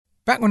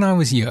Back when I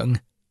was young,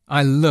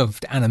 I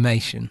loved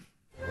animation.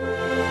 From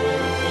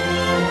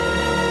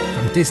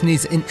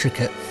Disney's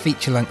intricate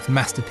feature-length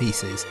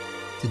masterpieces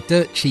to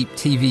dirt-cheap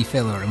TV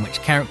filler in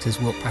which characters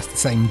walk past the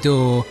same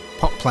door,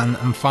 pot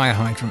plant and fire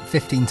hydrant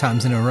 15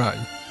 times in a row,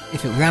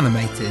 if it was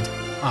animated,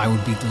 I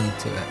would be glued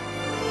to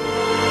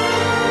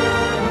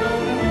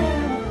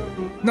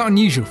it. Not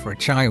unusual for a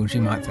child,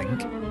 you might think,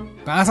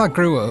 but as I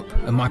grew up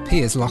and my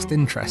peers lost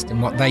interest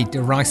in what they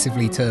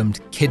derisively termed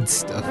kids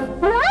stuff,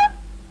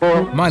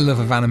 my love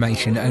of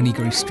animation only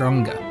grew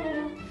stronger.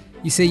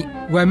 You see,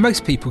 where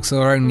most people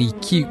saw only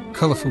cute,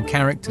 colourful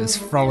characters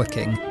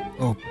frolicking,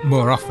 or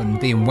more often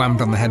being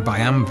whammed on the head by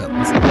anvils,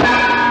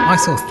 I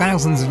saw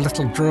thousands of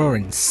little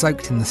drawings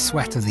soaked in the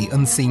sweat of the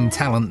unseen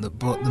talent that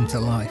brought them to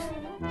life.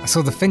 I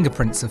saw the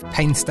fingerprints of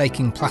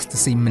painstaking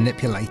plasticine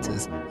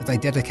manipulators as they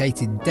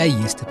dedicated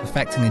days to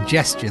perfecting a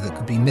gesture that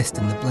could be missed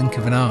in the blink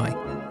of an eye.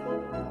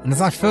 And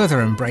as I further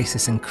embraced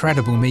this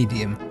incredible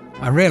medium,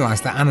 I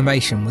realised that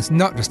animation was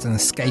not just an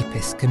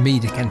escapist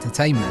comedic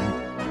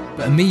entertainment,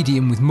 but a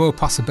medium with more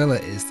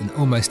possibilities than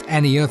almost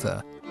any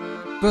other,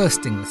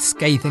 bursting with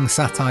scathing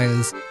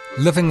satires,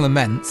 loving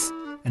laments,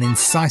 and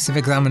incisive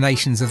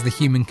examinations of the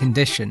human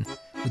condition,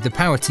 with the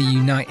power to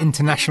unite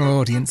international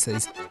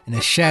audiences in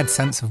a shared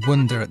sense of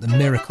wonder at the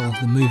miracle of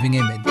the moving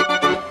image.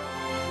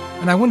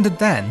 And I wondered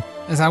then,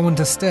 as I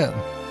wonder still,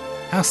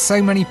 how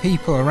so many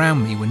people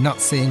around me were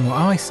not seeing what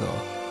I saw.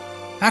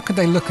 How could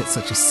they look at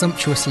such a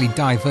sumptuously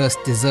diverse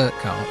dessert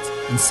cart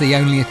and see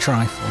only a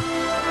trifle?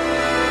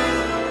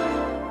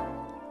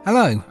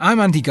 Hello, I'm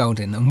Andy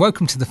Goldin, and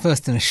welcome to the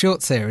first in a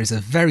short series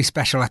of very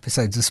special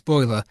episodes of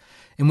Spoiler,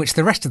 in which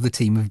the rest of the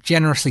team have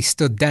generously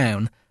stood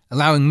down,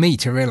 allowing me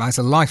to realise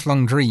a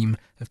lifelong dream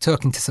of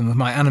talking to some of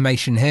my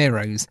animation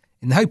heroes,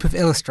 in the hope of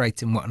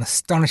illustrating what an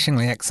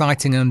astonishingly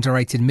exciting and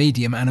underrated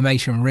medium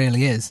animation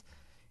really is.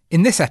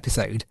 In this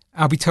episode,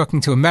 I'll be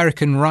talking to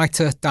American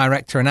writer,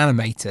 director and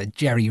animator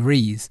Jerry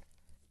Rees.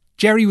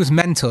 Jerry was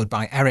mentored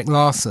by Erik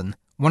Larsen,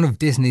 one of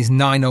Disney's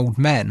 9 Old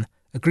Men,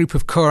 a group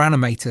of core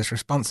animators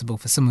responsible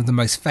for some of the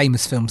most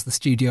famous films the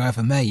studio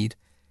ever made.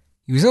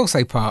 He was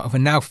also part of a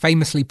now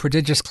famously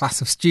prodigious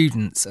class of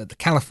students at the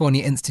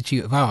California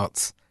Institute of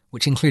Arts,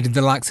 which included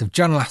the likes of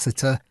John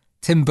Lasseter,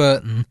 Tim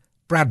Burton,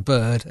 Brad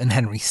Bird and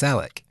Henry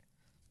Selick.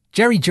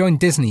 Jerry joined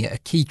Disney at a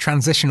key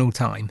transitional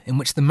time in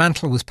which the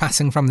mantle was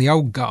passing from the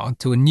old guard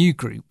to a new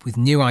group with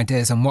new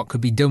ideas on what could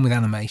be done with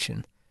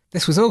animation.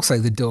 This was also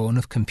the dawn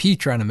of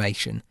computer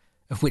animation,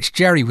 of which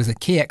Jerry was a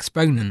key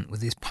exponent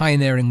with his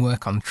pioneering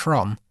work on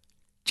Tron.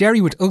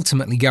 Jerry would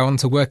ultimately go on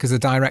to work as a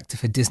director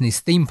for Disney's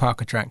theme park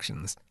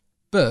attractions,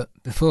 but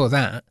before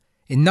that,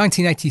 in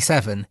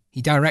 1987,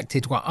 he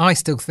directed what I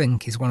still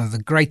think is one of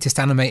the greatest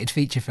animated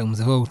feature films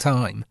of all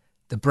time,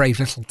 The Brave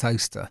Little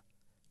Toaster.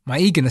 My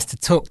eagerness to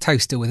talk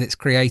Toaster with its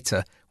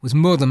creator was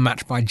more than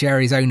matched by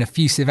Jerry's own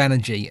effusive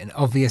energy and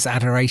obvious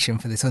adoration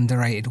for this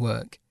underrated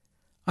work.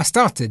 I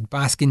started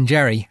by asking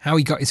Jerry how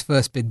he got his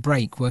first big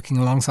break working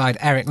alongside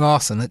Erik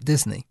Larsen at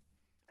Disney.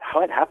 How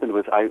it happened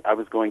was I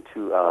was going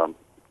to,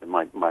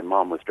 my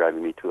mom was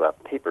driving me to a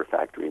paper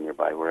factory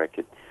nearby where I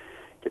could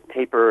get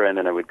paper, and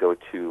then I would go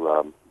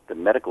to the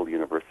medical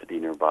university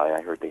nearby.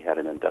 I heard they had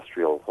an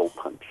industrial hole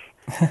punch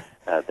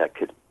that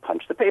could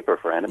punch the paper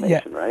for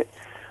animation, right?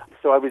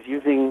 So I was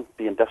using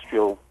the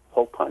industrial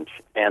hole punch,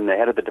 and the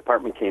head of the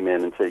department came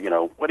in and said,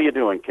 what are you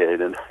doing,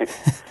 kid? And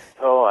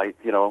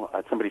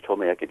somebody told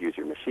me I could use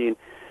your machine.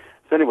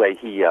 So anyway,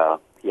 he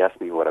asked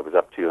me what I was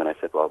up to, and I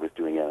said, well, I was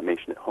doing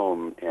animation at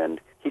home,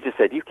 and he just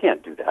said, you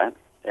can't do that.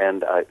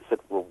 And I said,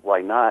 well,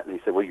 why not? And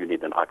he said, well, you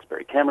need an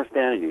Oxbury camera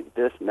stand, you need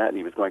this and that, and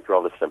he was going through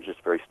all this stuff,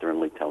 just very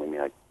sternly telling me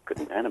I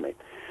couldn't animate.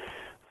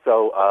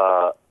 So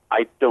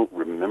I don't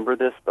remember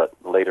this, but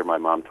later my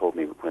mom told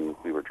me when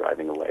we were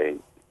driving away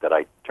that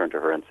I turned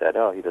to her and said,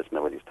 oh, he doesn't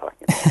know what he's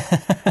talking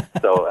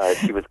about. So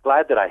she was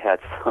glad that I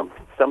had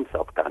some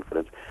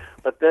self-confidence.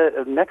 But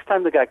the next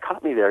time the guy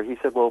caught me there, he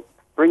said, well,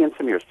 bring in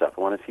some of your stuff.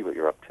 I want to see what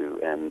you're up to.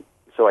 And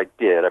so I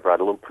did. I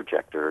brought a little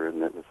projector,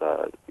 and it was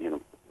a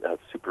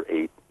Super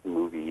 8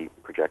 movie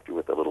projector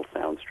with a little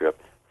sound strip.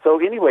 So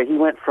anyway, he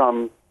went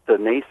from the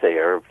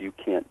naysayer of you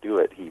can't do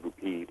it. He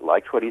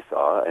liked what he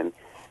saw, and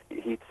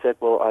he said,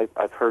 well,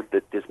 I've heard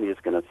that Disney is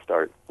going to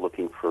start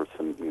looking for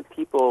some new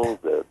people.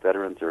 The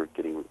veterans are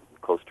getting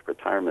close to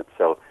retirement.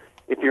 So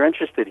if you're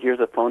interested, here's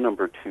a phone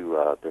number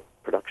to the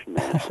production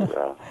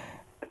manager.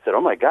 I said, oh,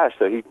 my gosh.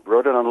 So he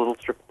wrote it on a little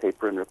strip of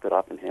paper and ripped it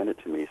off and handed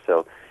it to me.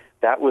 So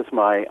that was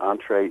my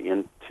entree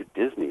into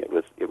Disney. It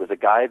was a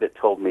guy that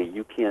told me,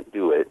 you can't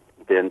do it,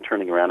 then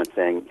turning around and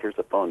saying, here's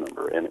a phone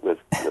number. And it was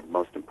the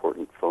most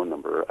important phone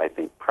number, I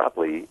think,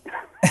 probably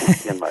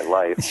in my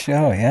life.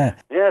 Sure, yeah.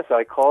 Yeah, so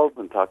I called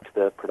and talked to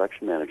the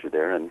production manager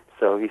there, and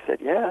so he said,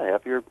 yeah,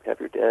 have your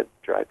dad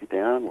drive you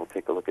down. We'll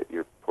take a look at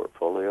your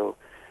portfolio.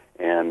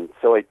 And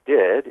so I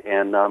did,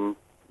 and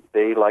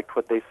they liked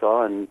what they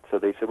saw, and so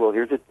they said, well,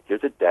 here's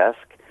a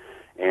desk,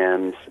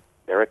 and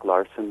Erik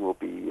Larsen will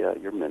be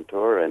your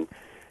mentor. And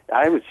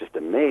I was just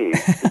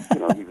amazed.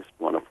 He was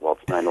one of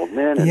Walt's 9 Old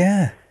Men,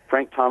 and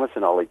Frank Thomas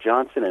and Ollie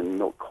Johnson and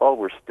Milt Call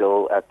were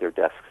still at their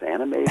desks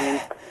animating.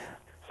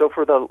 So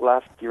for the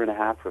last year and a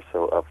half or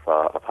so of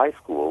high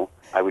school,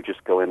 I would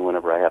just go in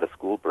whenever I had a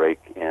school break,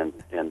 and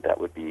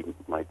that would be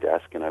my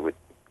desk, and I would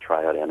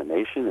try out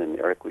animation, and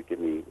Eric would give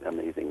me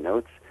amazing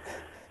notes.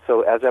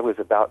 So as I was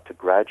about to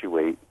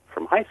graduate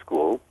from high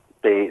school,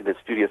 the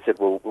studio said,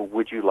 well,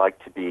 would you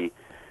like to be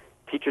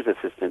teacher's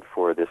assistant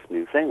for this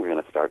new thing we're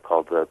going to start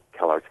called the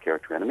CalArts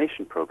Character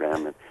Animation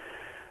Program? And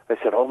I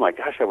said, oh my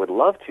gosh, I would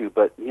love to,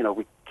 but,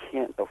 we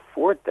can't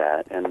afford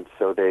that. And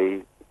so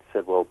they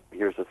said, well,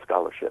 here's a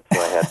scholarship. So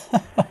I had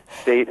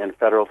state and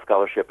federal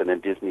scholarship, and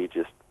then Disney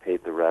just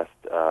paid the rest.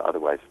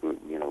 Otherwise,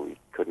 we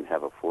couldn't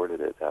have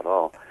afforded it at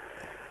all.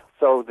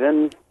 So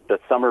then the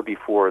summer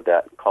before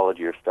that college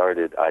year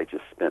started, I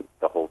just spent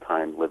the whole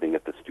time living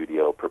at the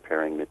studio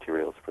preparing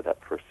materials for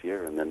that first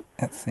year. And then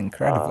that's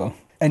incredible.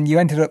 And you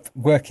ended up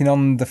working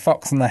on The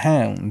Fox and the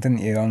Hound, didn't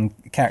you, on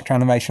character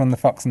animation on The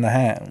Fox and the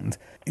Hound?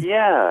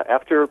 Yeah,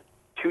 after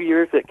 2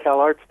 years at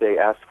CalArts, they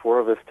asked 4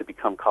 of us to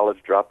become college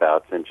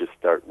dropouts and just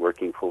start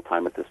working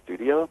full-time at the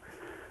studio.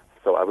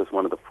 So I was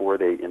one of the 4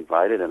 they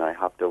invited, and I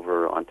hopped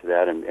over onto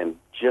that. And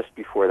just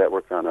before that,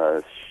 worked on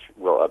the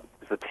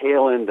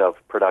tail end of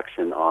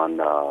production on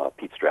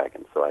Pete's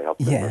Dragon. So I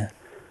helped them with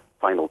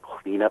final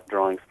cleanup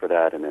drawings for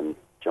that, and then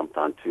jumped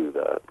onto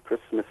the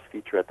Christmas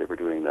featurette. They were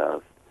doing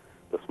the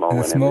small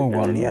one. The small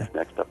one, and yes,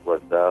 next up was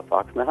the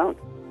Fox and the Hound.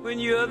 When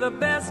you're the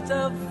best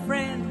of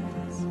friends,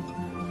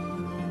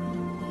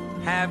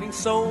 having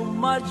so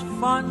much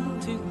fun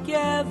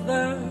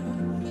together,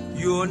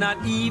 you're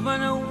not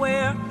even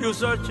aware you're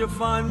such a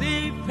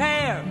funny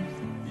pair.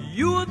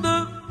 You're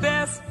the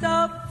best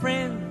of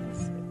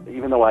friends.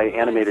 Even though I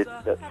animated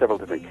several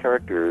different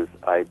characters,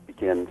 I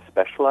began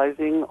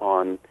specializing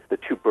on the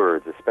 2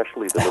 birds,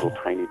 especially the little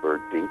tiny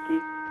bird, Dinky.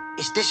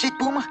 Is this it,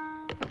 Boomer?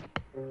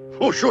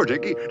 Oh, sure,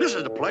 Dinky. This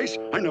is the place.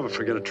 I never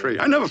forget a tree.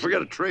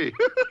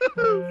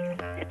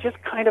 It just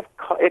kind of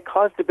it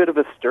caused a bit of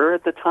a stir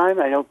at the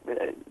time. I know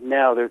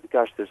now, there's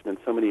been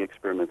so many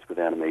experiments with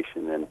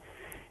animation and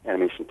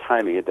animation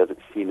timing. It doesn't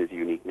seem as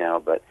unique now,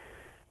 but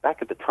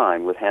back at the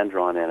time, with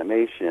hand-drawn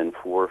animation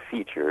for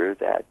features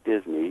at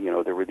Disney,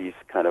 there were these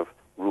kind of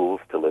rules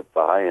to live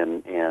by,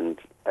 and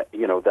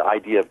the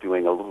idea of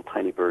doing a little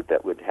tiny bird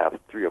that would have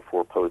 3 or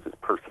 4 poses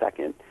per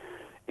second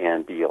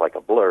and be like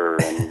a blur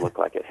and look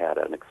like it had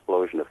an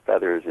explosion of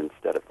feathers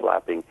instead of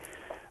flapping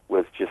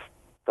was just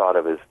thought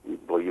of as,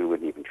 well, you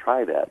wouldn't even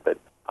try that. But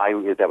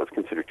that was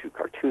considered too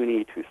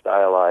cartoony, too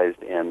stylized,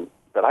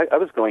 but I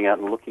was going out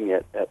and looking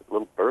at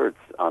little birds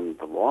on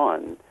the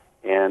lawn,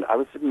 and I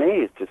was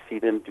amazed to see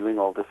them doing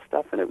all this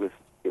stuff, and it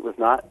was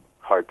not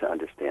hard to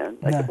understand.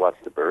 I could watch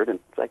the bird, and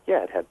it's like,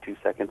 it had 2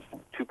 seconds,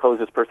 2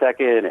 poses per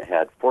second, it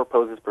had 4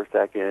 poses per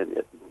second,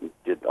 it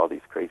did all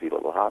these crazy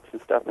little hops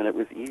and stuff, and it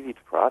was easy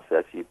to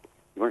process. You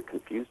weren't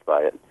confused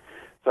by it.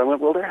 So I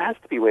went, well, there has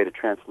to be a way to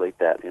translate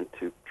that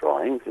into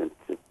drawings,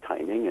 into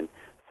timing, and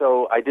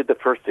so I did the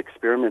first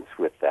experiments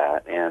with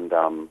that, and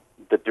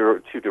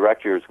the 2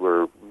 directors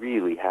were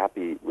really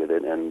happy with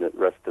it, and the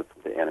rest of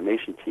the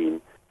animation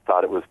team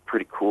thought it was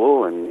pretty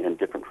cool and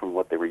different from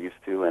what they were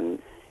used to. And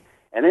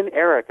then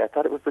Eric, I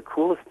thought it was the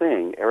coolest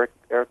thing. Eric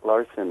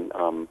Larson.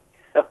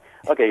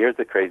 Okay, here's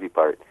the crazy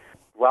part.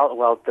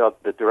 While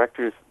the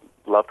directors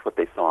loved what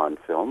they saw on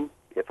film,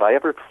 if I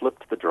ever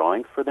flipped the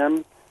drawings for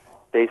them,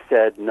 they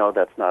said, no,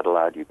 that's not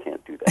allowed. You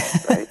can't do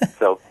that, right?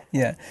 So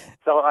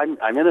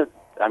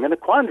I'm in a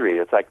quandary.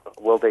 It's like,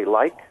 well, they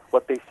like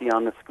what they see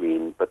on the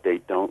screen, but they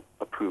don't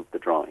approve the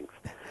drawings.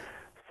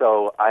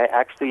 So I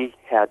actually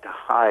had to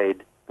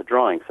hide the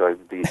drawings. So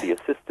the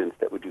assistants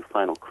that would do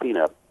final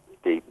cleanup,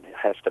 they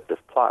hatched up this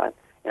plot,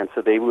 and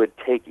so they would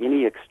take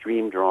any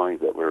extreme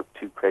drawings that were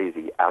too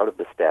crazy out of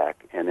the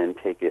stack and then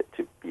take it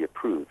to be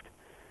approved.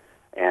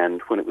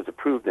 And when it was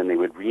approved, then they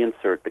would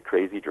reinsert the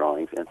crazy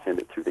drawings and send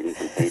it through the ink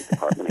and paint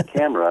department and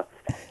camera.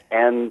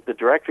 And the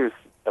directors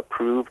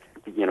approved,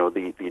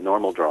 the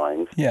normal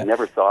drawings,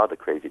 never saw the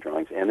crazy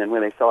drawings. And then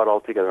when they saw it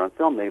all together on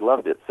film, they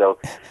loved it. So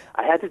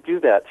I had to do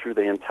that through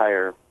the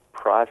entire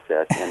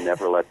process and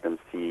never let them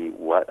see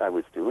what I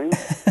was doing,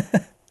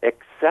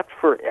 except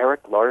for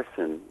Eric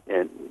Larson.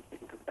 And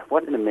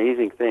what an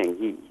amazing thing.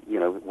 He,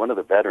 one of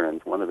the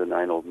veterans, one of the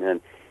 9 old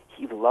men,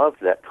 he loves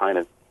that kind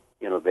of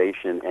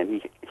innovation, and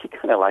he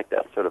kind of liked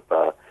that sort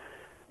of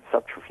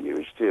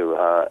subterfuge too.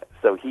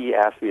 So he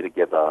asked me to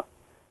give a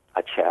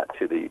chat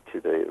to the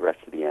rest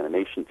of the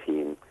animation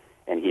team,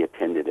 and he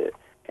attended it.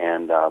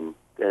 And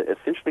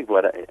essentially,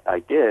 what I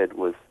did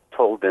was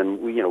told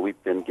them,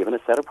 we've been given a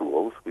set of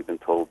rules. We've been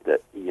told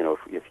that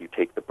if you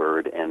take the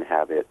bird and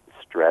have it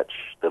stretch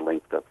the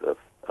length of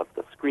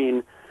the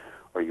screen,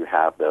 or you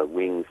have the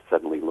wings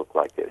suddenly look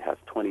like it has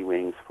 20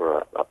 wings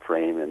for a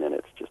frame, and then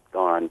it's just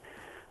gone.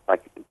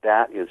 Like,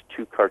 that is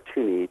too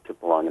cartoony to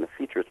belong in a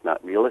feature. It's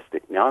not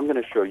realistic. Now I'm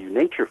going to show you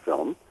nature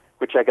film,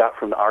 which I got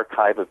from the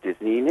archive of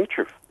Disney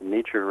nature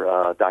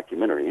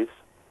documentaries.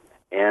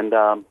 And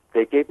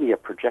they gave me a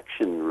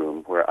projection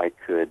room where I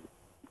could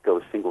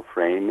go single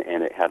frame,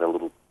 and it had a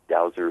little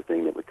dowser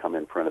thing that would come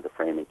in front of the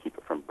frame and keep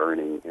it from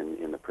burning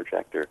in the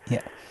projector.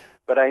 Yeah.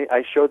 But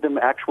I showed them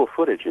actual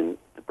footage, and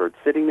the bird's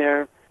sitting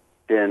there.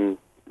 Then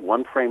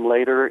one frame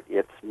later,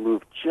 it's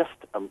moved just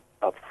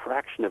a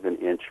fraction of an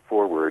inch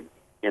forward.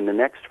 In the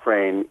next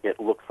frame, it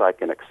looks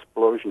like an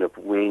explosion of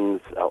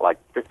wings, like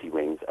 50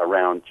 wings,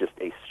 around just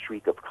a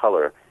streak of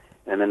color.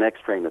 And the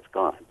next frame, it's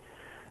gone.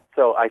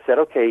 So I said,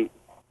 okay,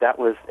 that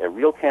was a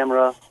real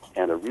camera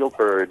and a real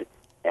bird,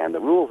 and the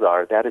rules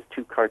are that is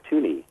too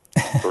cartoony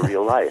for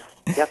real life.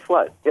 Guess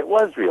what? It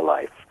was real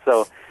life.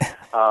 So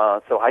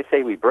I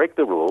say we break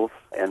the rules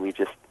and we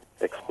just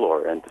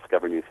explore and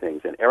discover new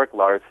things. And Eric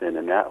Larson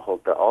and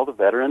all the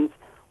veterans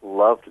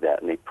loved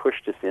that, and they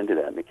pushed us into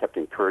that, and they kept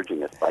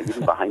encouraging us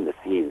even behind the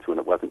scenes when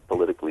it wasn't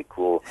politically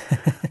cool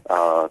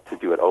to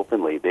do it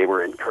openly. They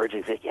were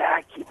encouraging, saying,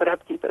 yeah, keep it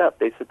up, keep it up.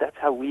 They said that's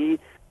how we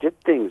did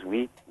things.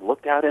 We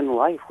looked out in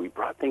life. We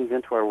brought things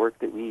into our work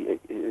that we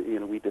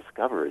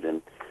discovered.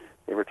 And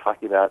they were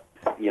talking about,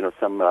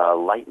 some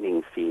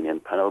lightning scene in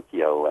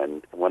Pinocchio,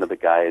 and one of the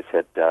guys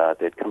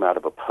they'd come out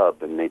of a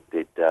pub, and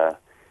they'd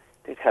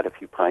had a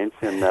few pints,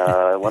 and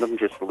one of them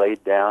just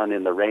laid down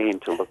in the rain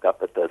to look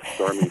up at the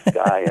stormy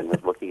sky and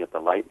was looking at the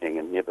lightning,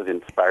 and it was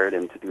inspired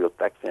him to do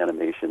effects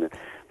animation. And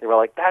they were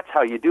like, that's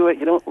how you do it.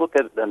 You don't look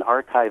at an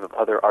archive of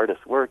other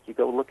artists' work. You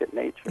go look at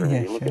nature, and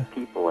you look at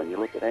people, and you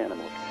look at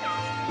animals.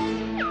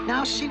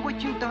 Now see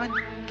what you done?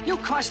 You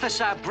cost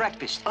us our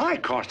breakfast. I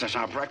cost us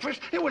our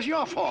breakfast. It was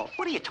your fault.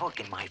 What are you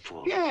talking my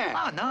fault? Yeah.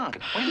 Oh, no.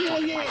 What are you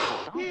talking my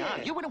fault? Oh,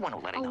 no. You were the one who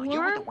let it know. You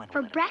were the one who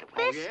for let it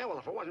breakfast? Oh, yeah? Well,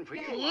 if it wasn't for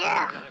you,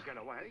 Yeah. I would get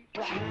away.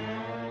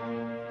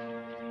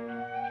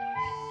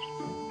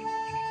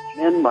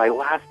 Then my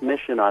last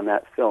mission on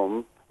that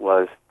film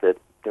was that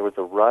there was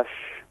a rush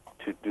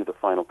to do the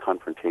final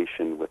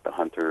confrontation with the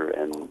hunter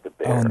and the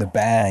bear. Oh, and the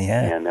bear,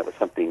 yeah. And that was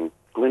something.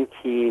 Glenn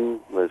Keane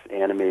was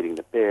animating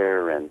the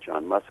bear, and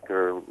John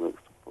Musker was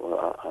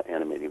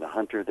animating the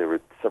hunter. There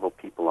were several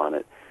people on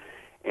it,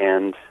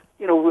 and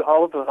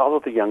all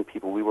of the young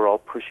people, we were all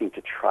pushing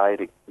to try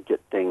to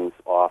get things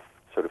off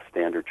sort of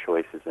standard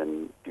choices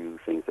and do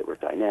things that were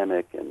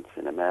dynamic and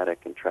cinematic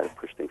and try to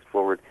push things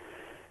forward.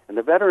 And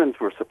the veterans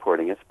were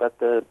supporting us, but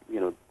the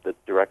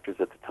directors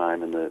at the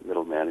time and the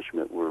middle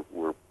management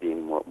were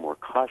being more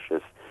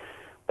cautious.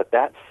 But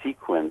that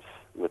sequence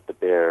with the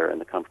bear and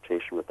the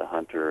confrontation with the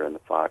hunter and the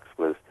fox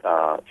was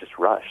just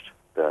rushed.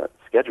 The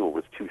schedule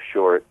was too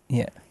short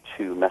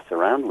to mess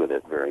around with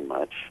it very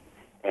much.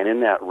 And in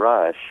that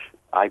rush,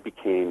 I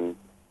became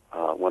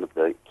one of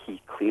the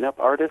key cleanup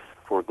artists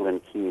for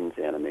Glenn Keane's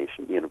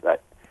animation.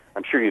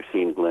 I'm sure you've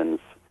seen Glenn's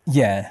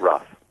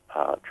rough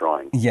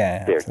drawing.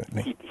 Yeah, there.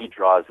 absolutely. He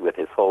draws with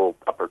his whole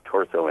upper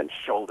torso and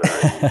shoulder.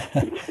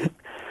 And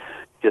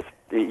just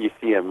you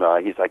see him,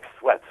 he's like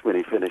sweats when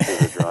he finishes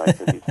the drawing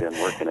because he's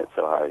been working it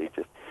so hard.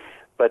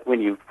 But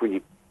when you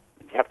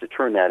have to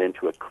turn that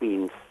into a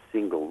clean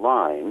single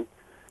line,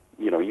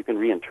 you can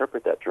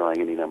reinterpret that drawing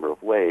any number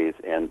of ways.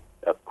 And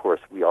of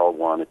course, we all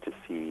wanted to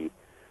see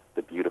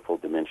the beautiful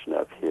dimension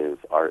of his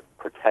art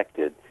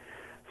protected.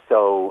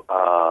 So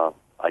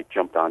I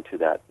jumped onto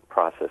that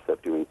process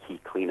of doing key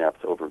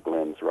cleanups over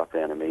Glenn's rough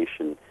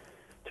animation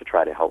to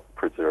try to help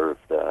preserve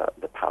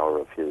the power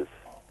of his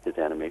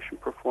animation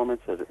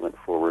performance as it went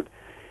forward.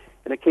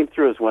 And it came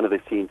through as one of the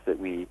scenes that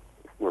we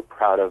were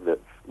proud of, that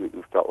we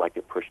felt like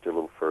it pushed a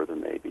little further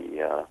maybe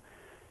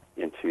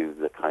into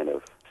the kind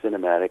of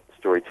cinematic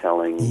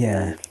storytelling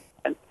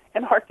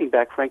and harking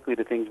back, frankly,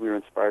 to things we were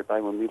inspired by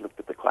when we looked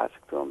at the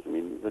classic films. I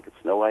mean, look at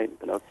Snow White and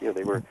Pinocchio.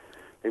 They were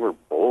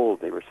bold,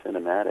 they were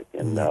cinematic,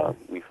 and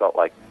we felt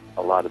like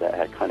a lot of that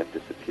had kind of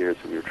disappeared,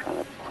 so we were trying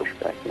to push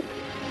back into it.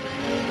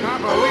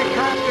 Copper, we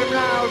trapped him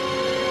now.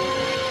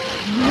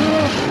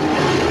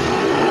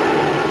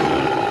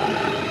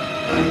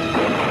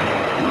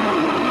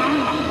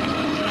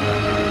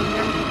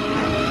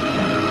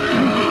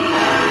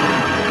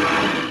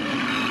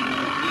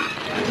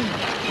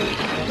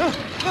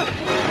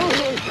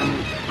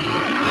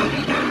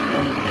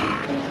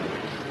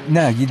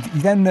 No,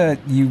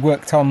 you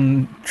worked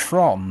on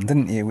Tron,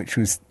 didn't you? Which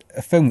was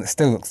a film that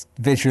still looks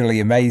visually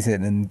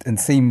amazing and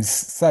seems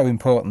so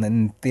important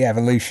in the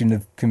evolution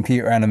of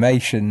computer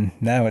animation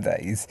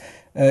nowadays.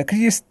 Could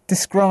you just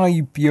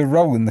describe your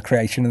role in the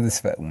creation of this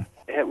film?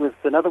 It was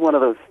another one of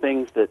those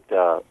things that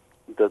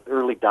the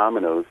early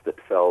dominoes that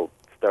fell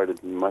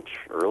started much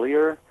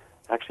earlier.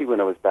 Actually, when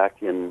I was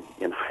back in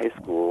high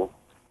school,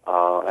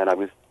 and I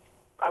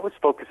was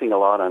focusing a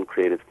lot on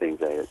creative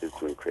things. I was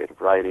doing creative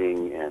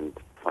writing and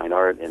fine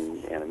art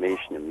and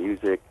animation and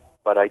music.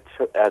 But I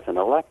took, as an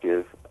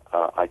elective,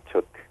 I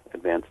took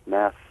advanced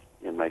math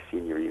in my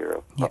senior year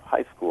of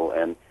high school,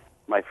 and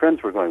my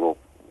friends were going, well,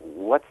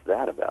 what's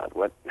that about?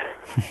 What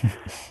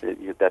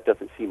that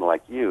doesn't seem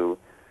like you.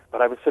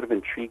 But I was sort of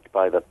intrigued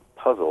by the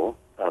puzzle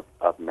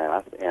of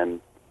math,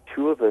 and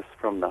two of us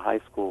from the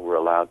high school were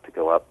allowed to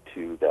go up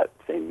to that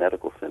same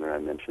medical center I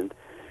mentioned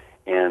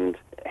and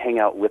hang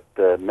out with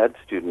the med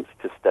students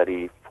to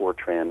study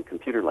Fortran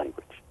computer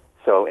language.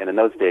 So, and in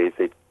those days,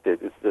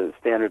 the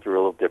standards were a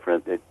little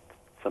different. They'd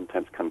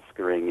sometimes come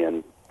scurrying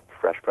in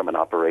fresh from an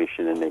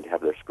operation, and they'd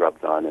have their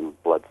scrubs on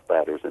and blood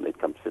splatters, and they'd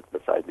come sit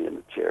beside me in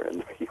the chair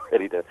and be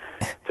ready to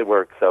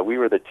work. So we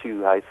were the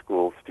two high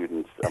school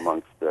students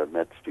amongst the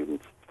med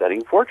students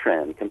studying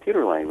Fortran,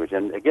 computer language.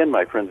 And again,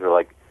 my friends were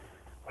like,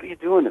 what are you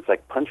doing? It's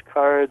like punch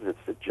cards. It's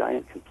a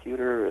giant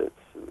computer.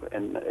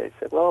 And I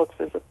said, well,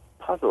 it's a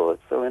puzzle.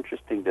 It's so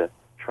interesting to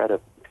try to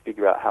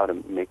figure out how to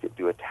make it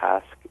do a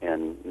task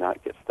and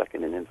not get stuck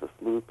in an endless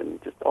loop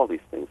and just all these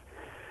things.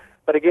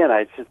 But again,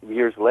 just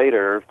years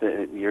later,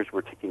 the years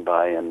were ticking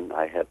by, and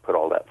I had put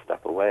all that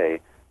stuff away.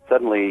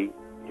 Suddenly,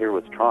 here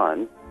was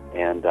Tron,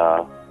 and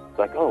it's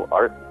like, oh,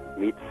 art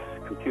meets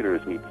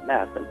computers meets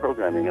math and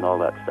programming and all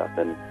that stuff.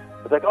 And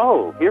it's like,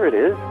 oh, here it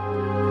is.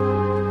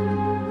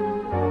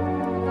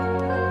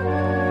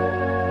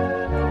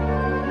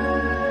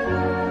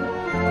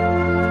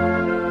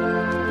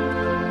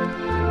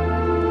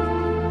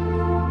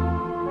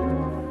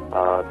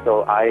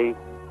 So I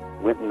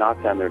went and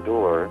knocked on their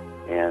door,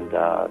 and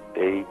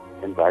they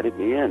invited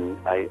me in.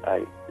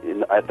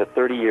 At the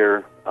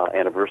 30-year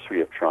anniversary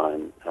of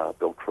Tron,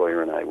 Bill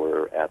Croyer and I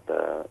were at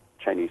the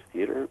Chinese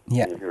Theater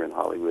here in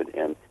Hollywood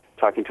and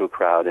talking to a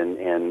crowd,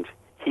 and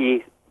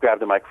he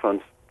grabbed the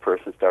microphone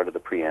first and started the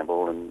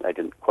preamble, and I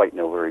didn't quite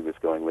know where he was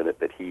going with it,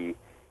 but he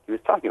was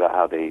talking about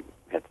how they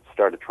had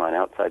started Tron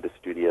outside the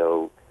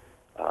studio.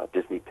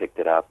 Disney picked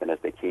it up, and as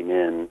they came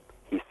in,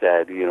 he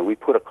said, we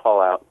put a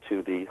call out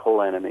to the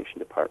whole animation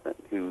department.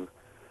 Who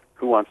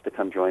wants to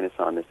come join us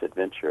on this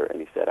adventure?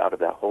 And he said, out of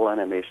that whole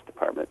animation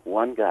department,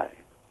 one guy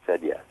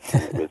said yes,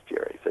 and it was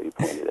Jerry. So he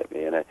pointed at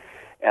me, and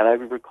I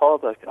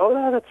recalled, like, oh,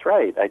 no, that's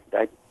right.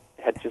 I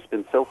had just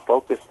been so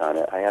focused on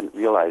it, I hadn't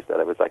realized that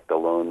I was like the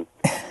lone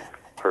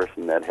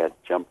person that had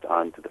jumped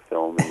onto the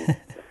film.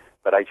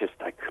 But I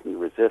couldn't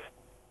resist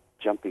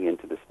jumping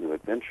into this new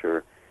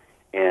adventure.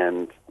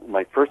 And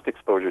my first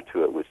exposure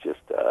to it was just,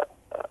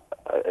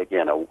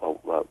 again, a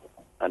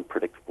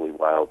unpredictably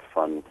wild,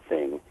 fun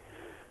thing,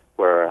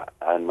 where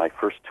on my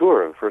first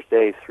tour, first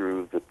day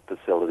through the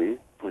facility,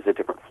 was a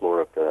different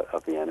floor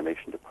of the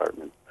animation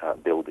department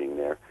building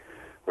there,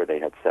 where they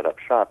had set up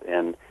shop.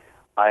 And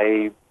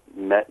I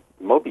met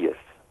Mobius,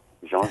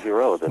 Jean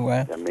Giraud,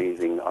 the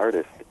amazing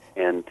artist,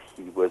 and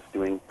he was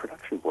doing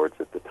production boards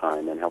at the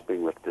time and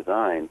helping with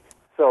design.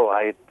 So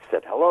I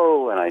said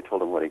hello, and I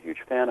told him what a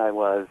huge fan I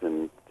was,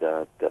 and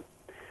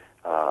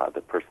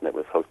the person that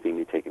was hosting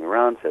me, taking me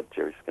around, said,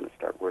 Jerry's going to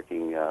start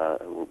working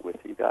with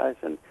you guys.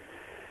 And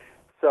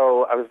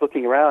so I was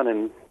looking around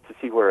and to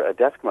see where a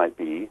desk might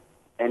be,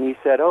 and he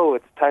said, oh,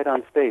 it's tight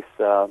on space,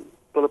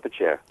 pull up a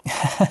chair.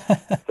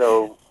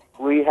 So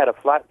we had a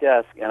flat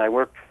desk, and I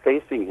worked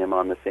facing him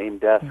on the same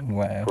desk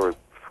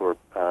for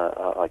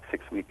like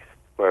 6 weeks,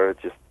 where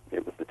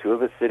it was the two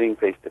of us sitting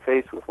face to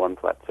face with one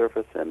flat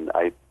surface, and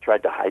I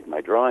tried to hide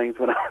my drawings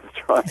when I was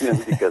drawing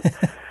them because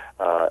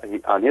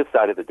on his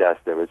side of the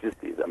desk there was just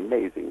these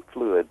amazing,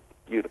 fluid,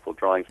 beautiful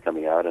drawings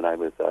coming out, and I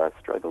was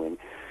struggling.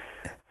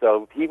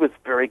 So he was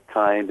very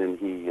kind, and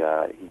he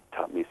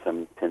taught me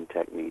some pen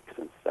techniques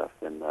and stuff,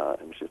 and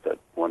he was just a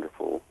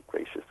wonderful,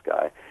 gracious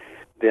guy.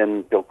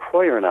 Then Bill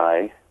Croyer and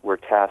I were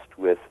tasked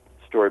with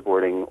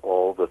storyboarding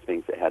all the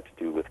things that had to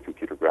do with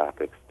computer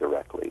graphics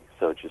directly.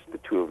 So just the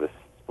two of us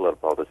split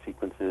up all the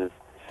sequences.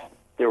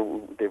 There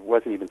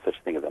wasn't even such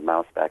a thing as a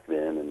mouse back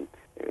then,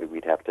 and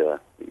we'd have to,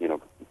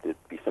 there'd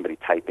be somebody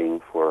typing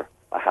for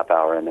a half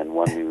hour, and then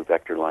one new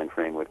vector line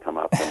frame would come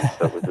up, and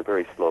so it was a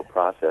very slow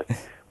process.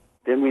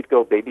 Then we'd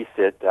go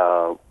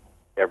babysit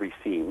every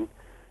scene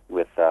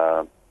with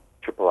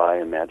Triple-I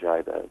and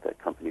Magi, the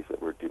companies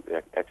that were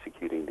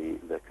executing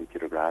the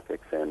computer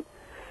graphics, and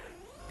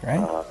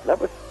that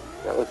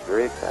was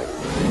very exciting.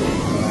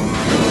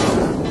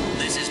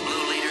 This is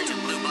Blue Leader to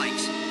Blue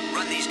Bikes.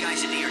 Run these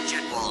guys into your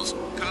jet walls.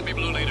 Copy,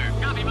 Blue Leader.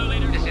 Copy, Blue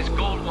Leader. This is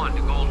Gold 1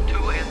 to Gold 2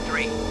 and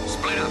 3.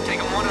 Split up. Take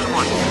them one on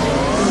one.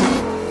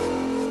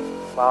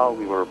 While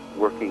we were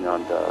working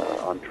on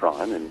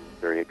Tron and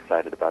very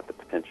excited about the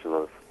potential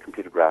of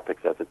computer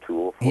graphics as a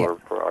tool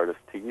for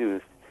artists to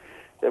use,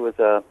 there was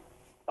a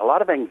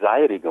lot of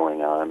anxiety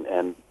going on,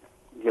 and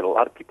a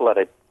lot of people that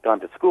I'd gone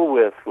to school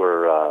with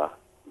were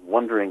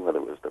wondering whether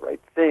it was the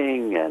right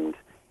thing, and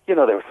there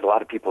was a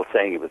lot of people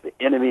saying it was the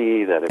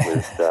enemy, that it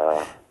was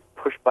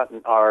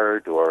push-button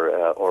art,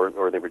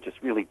 or they were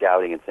just really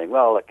doubting and saying,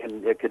 well,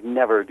 it could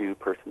never do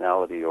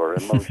personality or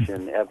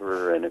emotion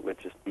ever, and it would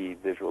just be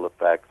visual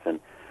effects. And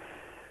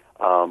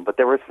but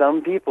there were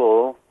some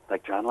people,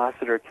 like John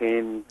Lasseter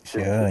came to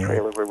the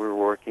trailer where we were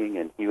working,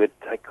 and he would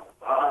like,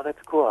 oh,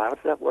 that's cool, how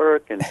does that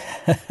work? And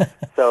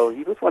so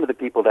he was one of the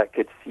people that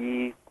could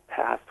see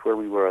past where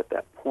we were at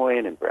that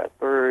point, and Brad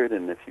Bird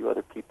and a few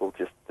other people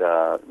just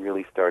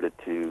really started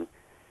to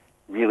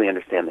really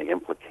understand the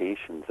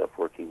implications of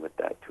working with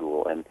that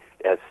tool. And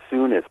as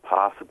soon as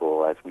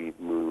possible, as we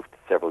moved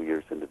several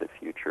years into the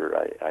future,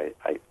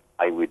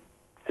 I would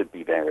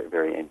be very,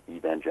 very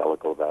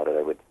evangelical about it.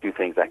 I would do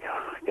things like,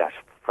 oh, gosh,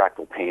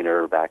 Fractal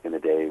Painter back in the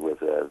day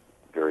was a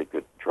very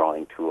good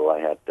drawing tool. I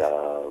had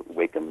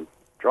Wacom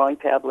drawing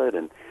tablet,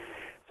 and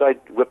so I'd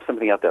whip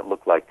something out that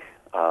looked like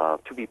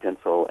 2B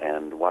pencil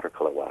and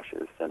watercolor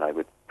washes, and I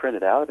would print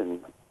it out and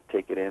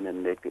take it in,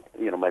 and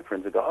my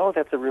friends would go, "Oh,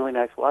 that's a really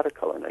nice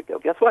watercolor," and I'd go,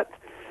 "Guess what?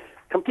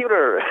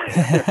 Computer."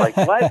 They're like,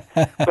 "What?"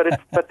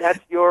 But that's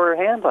your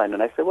hand line,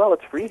 and I said, "Well,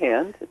 it's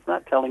freehand. It's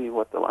not telling you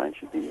what the line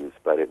should be used."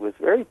 But it was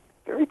very,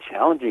 very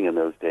challenging in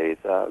those days.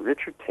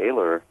 Richard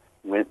Taylor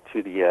went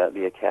to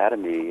the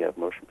Academy of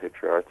Motion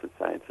Picture Arts and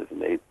Sciences,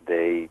 and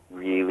they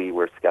really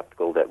were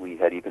skeptical that we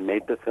had even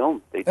made the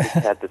film. They just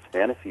had this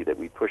fantasy that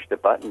we pushed a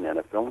button and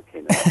a film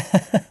came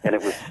out, and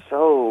it was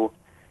so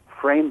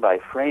frame by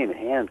frame,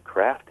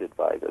 handcrafted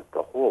by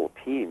the whole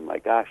team. My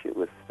gosh, it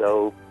was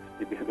so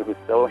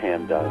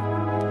hand done.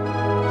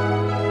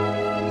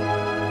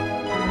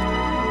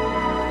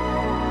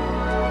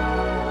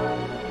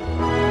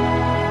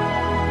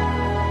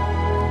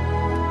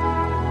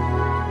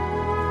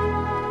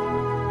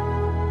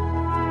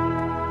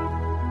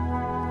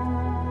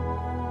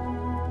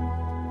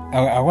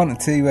 I wanted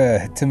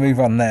to move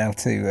on now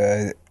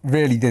to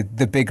really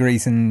the big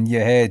reason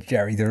you're here,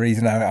 Jerry, the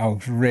reason I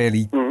was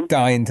really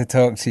dying to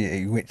talk to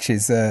you, which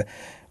is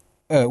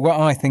what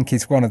I think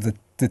is one of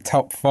the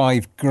top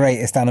 5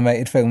 greatest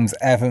animated films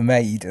ever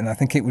made, and I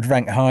think it would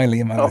rank highly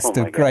in my list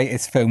of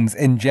greatest films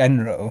in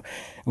general,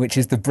 which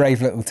is The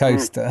Brave Little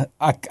Toaster.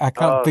 I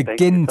can't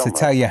begin to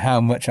tell you how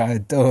much I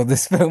adore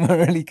this film. I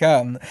really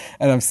can't,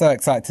 and I'm so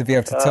excited to be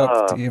able to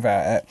talk to you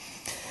about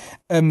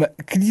it.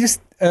 Could you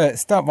just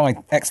start by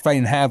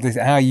explaining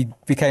how you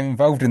became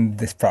involved in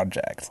this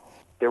project?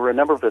 There were a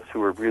number of us who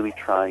were really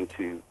trying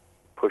to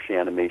push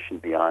animation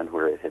beyond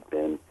where it had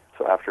been.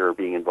 So after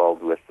being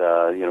involved with,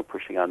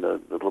 pushing on the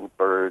little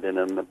bird and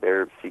then the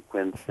bear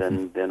sequence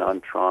and then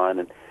on Tron,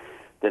 and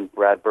then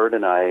Brad Bird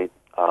and I,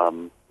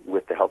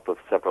 with the help of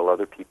several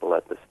other people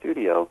at the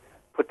studio,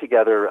 put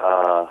together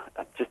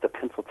just a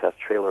pencil test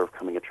trailer of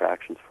coming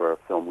attractions for a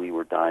film we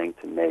were dying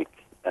to make,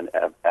 an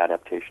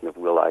adaptation of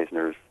Will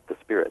Eisner's The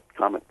Spirit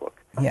comic book.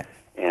 Yeah.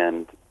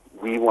 And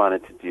we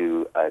wanted to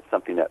do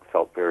something that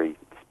felt very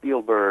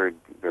Spielberg,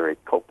 very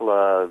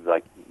Coppola,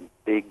 like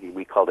big,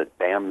 we called it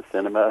BAM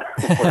cinema,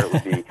 where it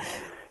would be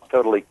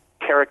totally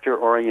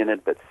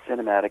character-oriented but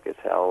cinematic as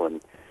hell.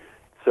 And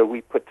so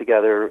we put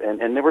together, and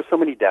there were so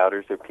many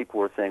doubters. There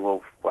people were saying,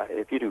 well,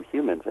 if you do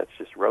humans, that's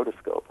just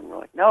rotoscope. And we're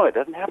like, no, it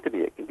doesn't have to be.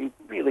 It can be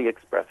really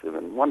expressive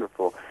and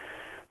wonderful.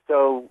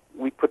 So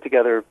we put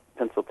together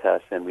pencil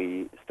tests, and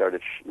we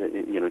started,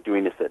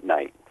 doing this at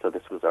night. So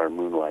this was our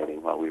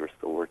moonlighting while we were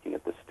still working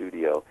at the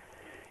studio.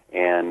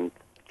 And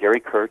Gary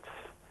Kurtz,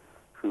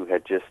 who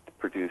had just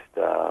produced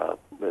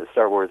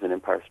Star Wars and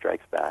Empire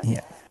Strikes Back,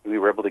 we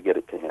were able to get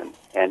it to him.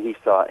 And he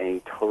saw it, and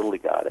he totally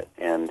got it.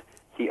 And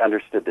he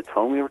understood the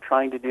tone we were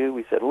trying to do.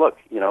 We said, look,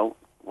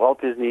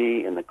 Walt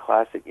Disney in the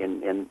classic, in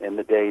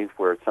the days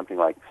where something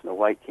like Snow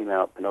White came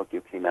out,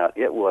 Pinocchio came out,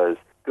 it was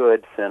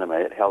good cinema.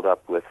 It held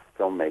up with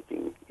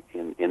filmmaking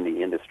in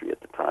the industry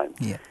at the time.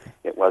 Yeah.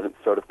 It wasn't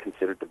sort of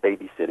considered the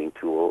babysitting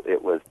tool.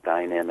 It was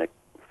dynamic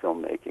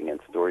filmmaking and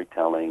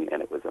storytelling,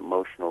 and it was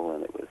emotional,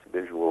 and it was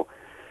visual.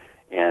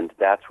 And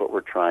that's what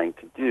we're trying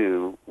to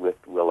do with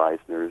Will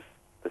Eisner's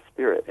The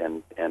Spirit,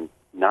 and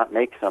not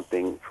make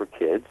something for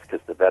kids,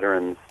 because the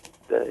veterans,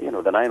 the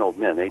 9 Old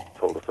Men, they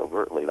told us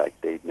overtly, like,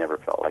 they never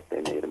felt like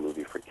they made a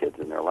movie for kids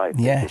in their life.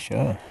 Yeah,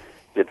 sure.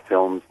 Did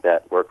films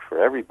that worked for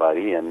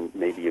everybody and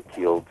maybe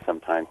appealed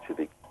sometimes to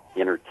the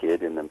inner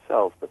kid in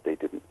themselves, but they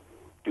didn't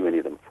do any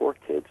of them for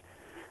kids.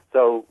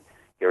 So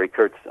Gary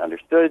Kurtz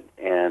understood,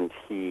 and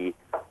he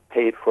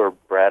paid for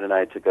Brad and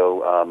I to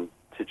go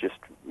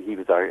he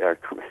was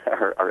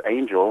our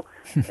angel,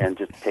 and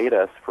just paid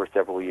us for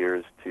several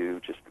years to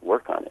just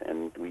work on it.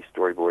 And we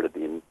storyboarded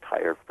the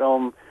entire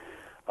film.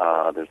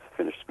 There's a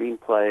finished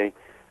screenplay.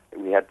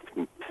 We had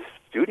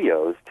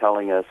studios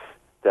telling us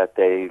that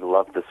they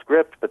loved the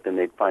script, but then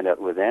they'd find out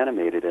it was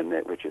animated, and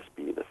it would just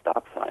be the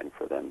stop sign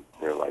for them.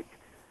 They're like,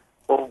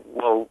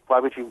 well, why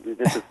would you,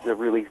 this is a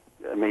really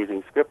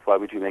amazing script, why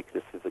would you make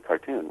this as a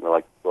cartoon? We're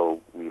like, well,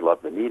 we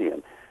love the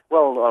medium.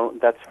 Well,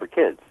 that's for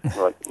kids.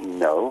 We're like,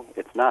 no,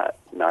 it's not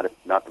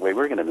the way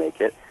we're going to make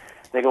it.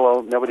 They go,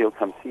 well, nobody will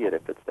come see it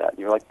if it's that. And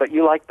you're like, but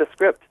you like the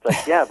script. It's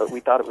like, yeah, but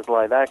we thought it was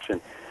live action.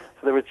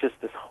 So there was just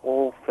this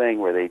whole thing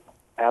where they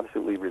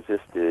absolutely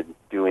resisted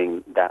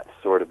doing that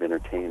sort of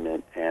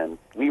entertainment. And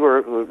there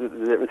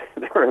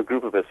were a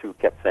group of us who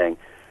kept saying,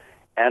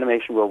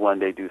 animation will one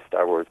day do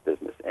Star Wars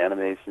business.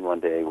 Animation one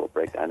day will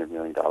break $100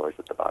 million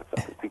at the box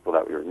office. People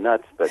thought we were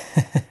nuts, but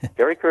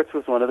Gary Kurtz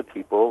was one of the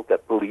people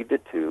that believed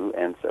it too,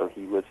 and so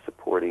he was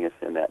supporting us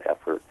in that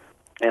effort.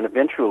 And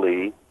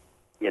eventually,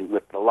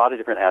 with a lot of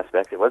different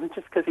aspects, it wasn't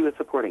just because he was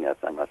supporting us,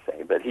 I must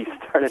say, but he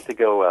started to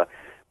go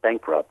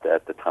bankrupt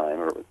at the time,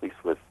 or at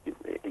least was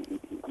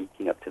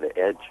eking up to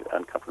the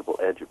uncomfortable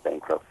edge of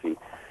bankruptcy.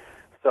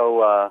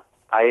 So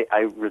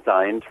I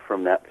resigned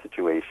from that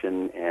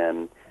situation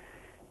and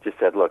just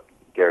said, look,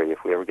 Gary,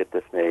 if we ever get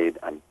this made,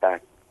 I'm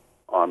back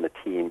on the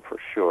team for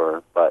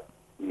sure, but,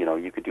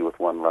 you could do with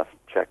one less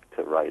check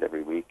to write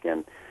every week,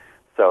 and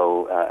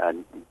so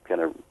I'm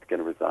going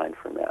to resign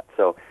from that.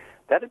 So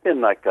that had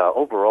been like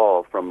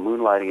overall from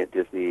moonlighting at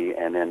Disney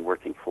and then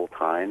working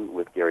full-time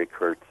with Gary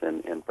Kurtz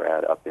and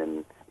Brad up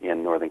in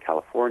Northern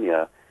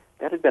California,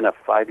 that had been a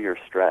 5-year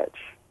stretch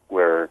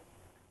where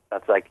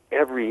that's like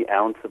every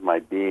ounce of my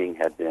being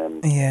had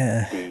been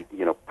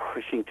the,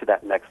 pushing to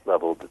that next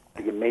level,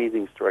 the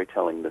amazing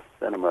storytelling, the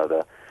cinema,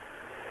 the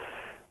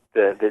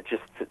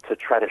just to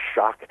try to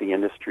shock the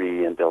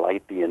industry and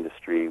delight the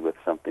industry with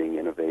something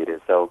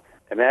innovative. So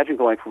imagine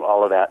going from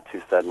all of that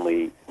to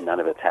suddenly none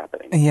of it's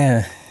happening.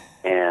 Yeah.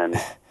 And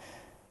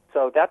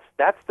so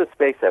that's the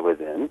space I was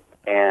in.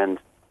 And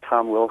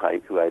Tom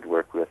Wilhite, who I'd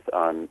worked with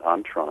on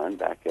Tron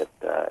back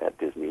at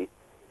Disney,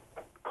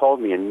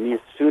 called me, and as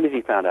soon as he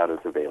found out it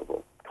was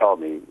available,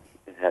 called me,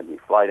 had me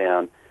fly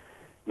down,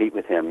 meet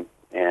with him,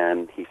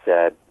 and he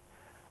said,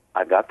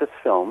 I've got this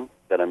film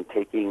that I'm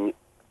taking.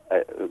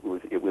 It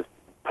was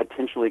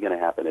potentially going to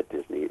happen at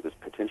Disney. It was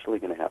potentially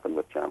going to happen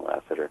with John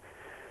Lasseter.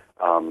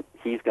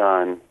 He's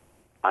gone.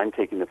 I'm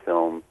taking the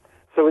film.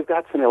 So we've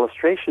got some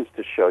illustrations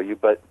to show you,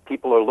 but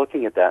people are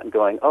looking at that and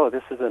going, oh,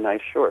 this is a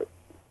nice short.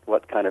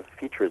 What kind of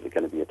feature is it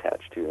going to be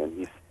attached to?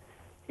 And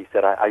he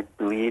said, I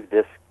believe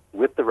this,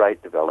 with the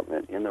right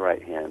development in the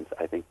right hands,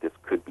 I think this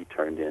could be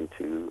turned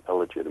into a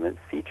legitimate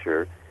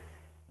feature.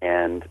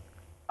 And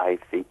I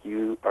think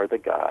you are the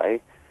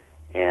guy.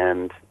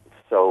 And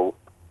so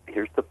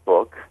here's the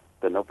book,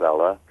 the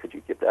novella. Could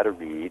you give that a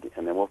read?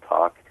 And then we'll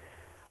talk.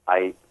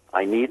 I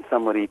need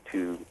somebody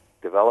to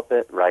develop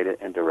it, write it,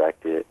 and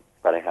direct it,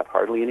 but I have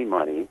hardly any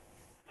money.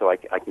 So I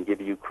can give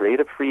you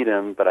creative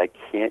freedom, but I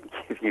can't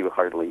give you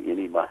hardly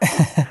any money.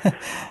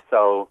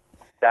 So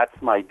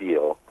that's my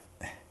deal.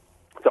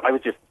 So I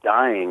was just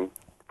dying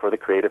for the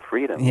creative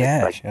freedom.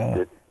 Yeah, like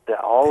sure.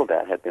 All of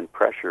that had been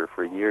pressure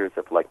for years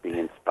of like being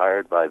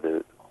inspired by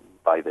the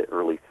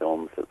early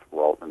films of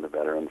Walt and the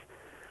veterans,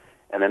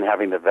 and then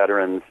having the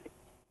veterans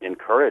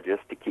encourage us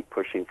to keep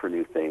pushing for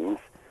new things,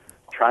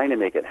 trying to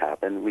make it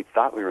happen. We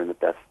thought we were in the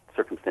best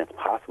circumstance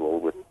possible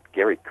with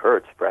Gary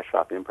Kurtz, fresh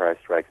off Empire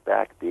Strikes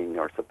Back, being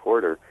our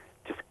supporter,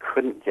 just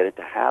couldn't get it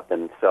to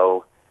happen.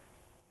 So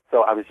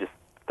I was just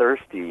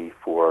thirsty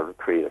for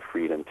creative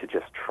freedom to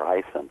just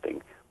try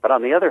something. But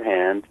on the other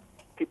hand,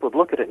 people would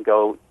look at it and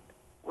go,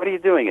 what are you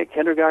doing, a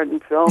kindergarten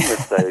film?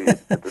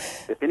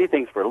 If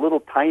anything's for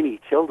little tiny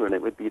children,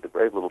 it would be The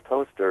Brave Little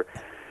Toaster.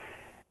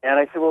 And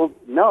I said, well,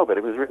 no, but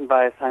it was written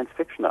by a science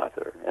fiction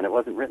author, and it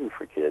wasn't written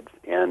for kids.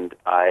 And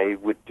I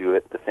would do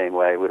it the same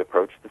way I would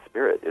approach The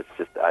Spirit. It's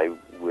just I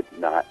would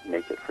not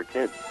make it for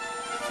kids.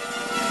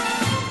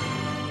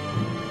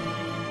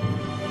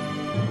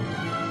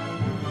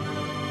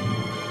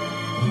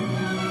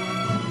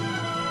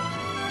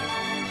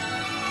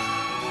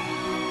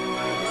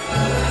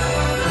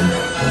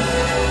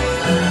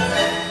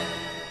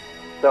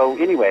 So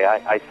anyway,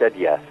 I said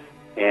yes,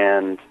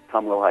 and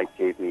Tom Wilhite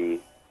gave me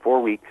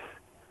 4 weeks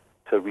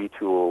to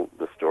retool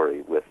the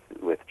story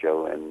with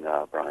Joe and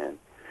Brian.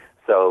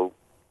 So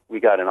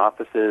we got in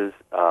offices,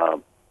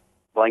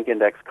 blank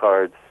index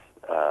cards,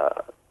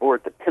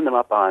 board to pin them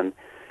up on,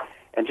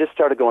 and just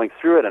started going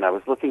through it. And I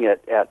was looking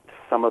at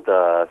some of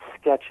the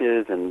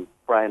sketches, and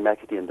Brian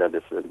McAtee had done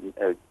this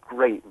a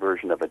great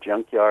version of a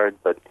junkyard,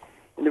 but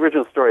in the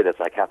original story that's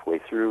like halfway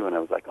through, and I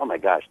was like, oh my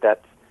gosh,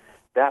 that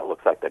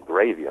looks like the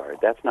graveyard.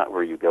 That's not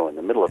where you go in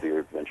the middle of your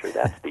adventure.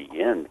 That's the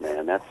end,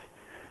 man.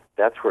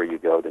 That's where you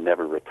go to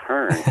never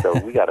return. So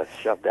we got to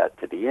shove that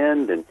to the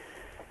end. And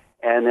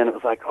then it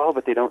was like, oh,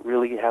 but they don't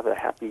really have a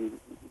happy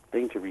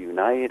thing to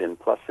reunite. And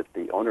plus, if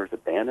the owners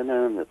abandon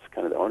them, it's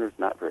kind of the owner's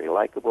not very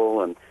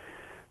likable. And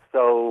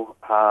so,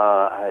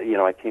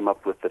 I came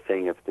up with the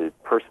thing of the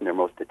person they're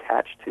most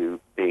attached to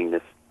being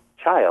this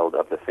child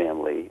of the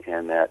family,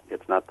 and that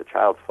it's not the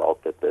child's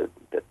fault that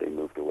they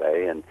moved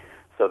away. And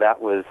so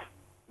that was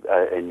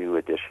a new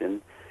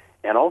addition.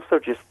 And also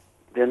just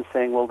then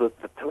saying, well, the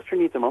toaster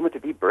needs a moment to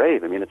be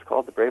brave. I mean, it's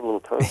called The Brave Little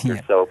Toaster.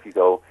 Yeah. So if you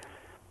go,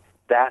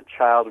 that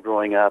child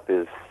growing up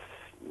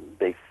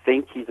they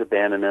think he's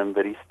abandoned them,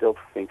 but he still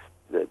thinks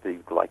that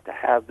they'd like to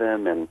have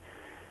them. And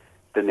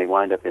then they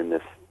wind up in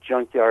this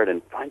junkyard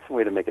and find some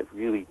way to make it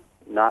really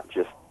not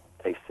just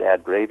a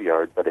sad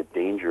graveyard, but a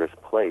dangerous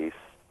place.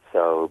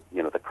 So,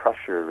 the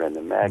crusher and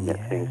the magnet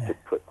things to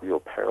put real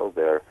peril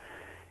there.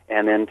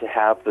 And then to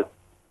have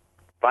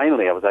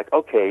finally, I was like,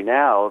 okay,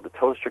 now the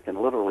toaster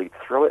can literally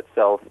throw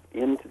itself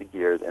into the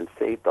gears and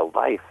save the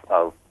life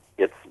of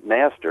its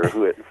master,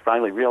 who it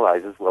finally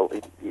realizes, well,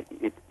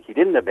 he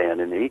didn't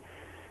abandon me.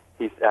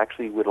 He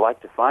actually would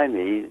like to find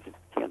me. He just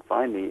can't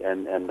find me,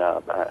 and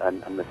I'm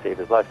going to save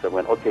his life. So I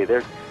went, okay,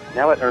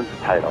 now it earns the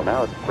title.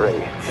 Now it's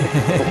brave.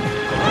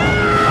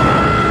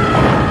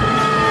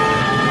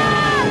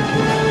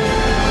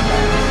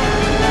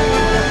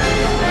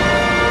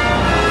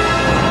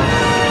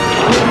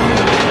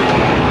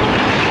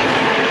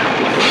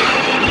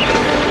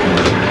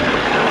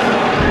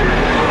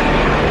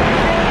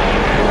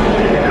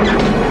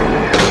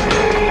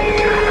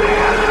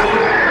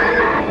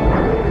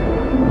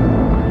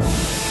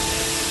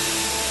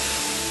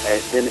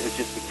 Then it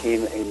just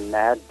became a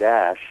mad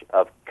dash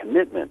of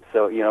commitment.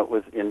 So, it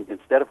was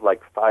instead of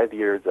like 5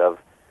 years of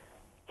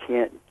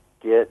can't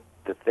get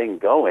the thing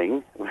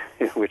going,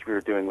 which we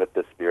were doing with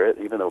the Spirit,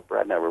 even though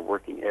Brad and I were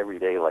working every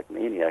day like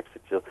maniacs,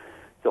 it's just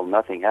still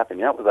nothing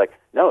happening. That was like,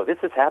 no, this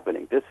is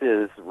happening. This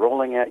is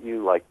rolling at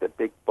you like the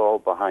big ball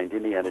behind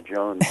Indiana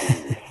Jones,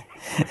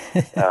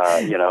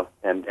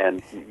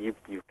 and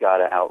you've got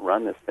to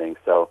outrun this thing.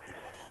 So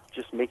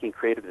just making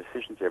creative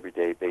decisions every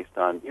day based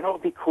on, it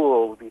would be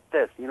cool, it would be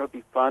this, it would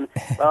be fun.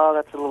 Well,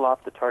 that's a little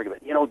off the target,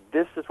 but,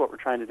 this is what we're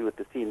trying to do with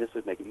the scene. This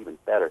would make it even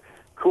better.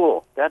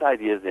 Cool, that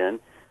idea's in.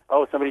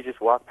 Oh, somebody just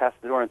walked past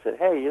the door and said,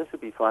 hey, this would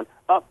be fun.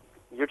 Oh,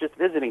 you're just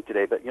visiting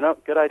today, but,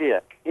 good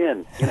idea.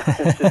 In.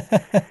 It's just,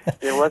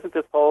 it wasn't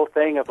this whole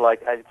thing of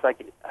like, it's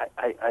like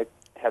I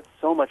had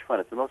so much fun.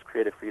 It's the most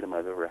creative freedom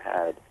I've ever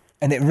had.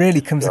 And it really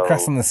comes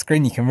across on the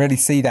screen. You can really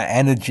see that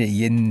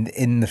energy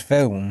in the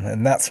film,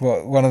 and that's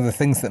one of the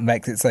things that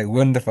makes it so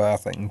wonderful. I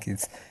think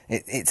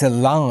it's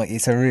alive.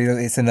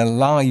 It's an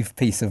alive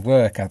piece of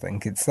work. I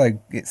think it's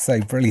so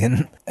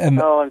brilliant. I'm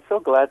so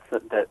glad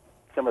that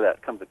some of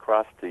that comes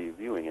across to you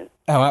viewing it.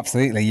 Oh,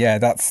 absolutely, yeah.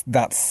 That's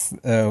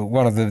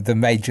one of the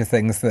major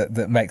things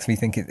that makes me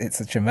think it's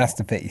such a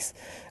masterpiece.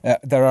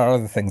 There are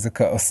other things, of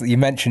course. You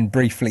mentioned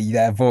briefly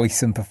their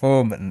voice and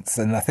performance,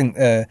 and I think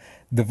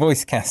the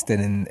voice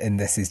casting in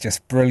this is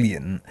just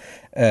brilliant.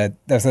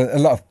 There's a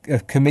lot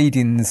of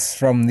comedians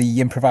from the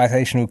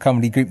improvisational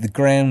comedy group The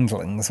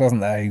Groundlings,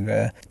 wasn't there,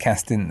 who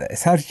cast in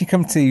this. How did you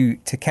come to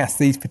cast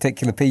these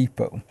particular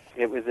people?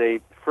 It was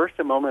first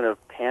a moment of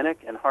panic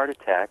and heart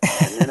attack,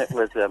 and then it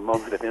was a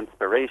moment of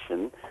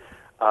inspiration.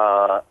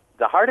 The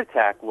heart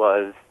attack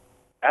was,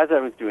 as I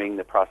was doing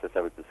the process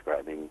I was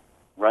describing,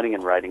 running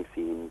and writing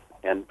scenes,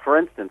 and for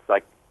instance,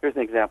 like, here's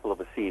an example of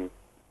a scene,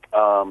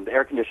 the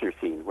air conditioner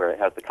scene, where it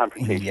has the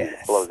confrontation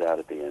that blows out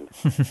at the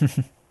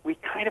end. We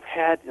kind of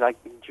had, like,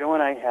 Joe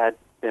and I had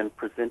been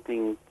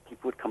presenting,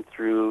 people would come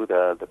through,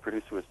 the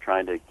producer was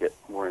trying to get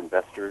more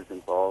investors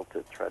involved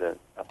to try to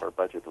up our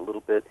budget a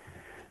little bit.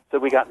 So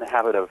we got in the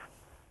habit of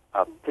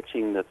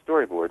pitching the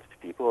storyboards to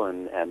people,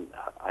 and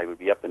I would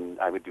be up and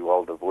I would do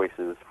all the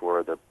voices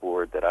for the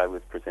board that I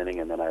was presenting,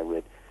 and then I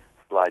would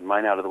slide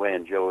mine out of the way,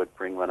 and Joe would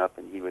bring one up,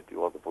 and he would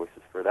do all the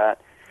voices for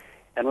that.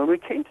 And when we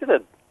came to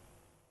the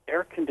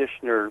air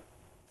conditioner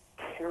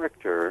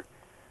character,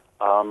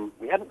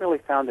 we hadn't really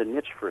found a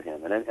niche for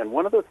him. And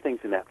one of those things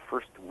in that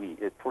first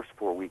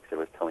 4 weeks I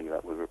was telling you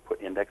about, we would put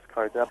index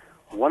cards up.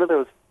 One of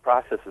those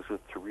processes was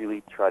to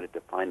really try to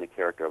define the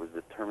character. I was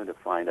determined to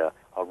find a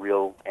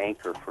real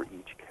anchor for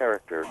each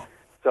character.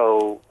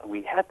 So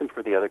we had them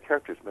for the other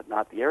characters, but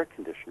not the air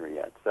conditioner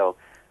yet. So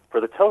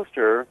for the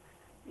toaster,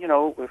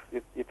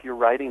 if you're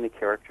writing the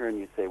character and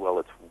you say, well,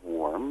 it's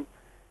warm,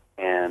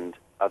 and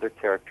other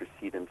characters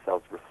see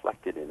themselves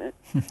reflected in it,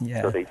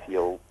 so they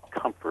feel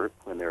comfort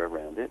when they're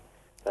around it,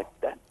 like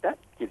that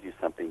gives you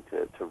something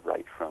to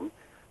write from.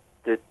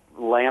 The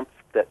lamp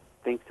that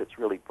thinks it's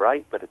really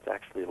bright, but it's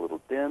actually a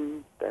little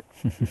dim, that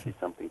gives you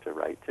something to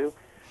write to.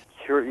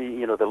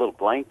 The little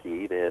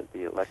blankie,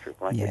 the electric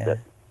blanket, that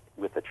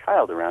with a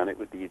child around it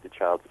would be the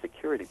child's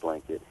security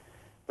blanket,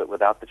 but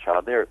without the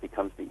child there, it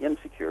becomes the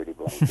insecurity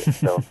blanket.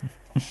 So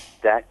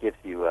that gives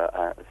you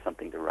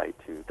something to write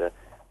to.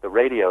 The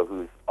radio,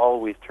 who's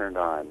always turned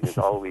on, is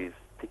always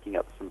picking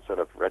up some sort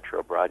of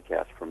retro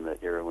broadcast from the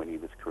era when he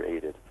was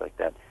created. It's like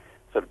that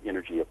sort of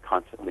energy of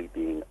constantly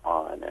being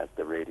on as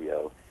the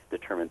radio,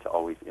 determined to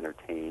always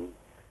entertain.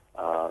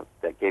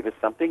 That gave us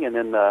something, and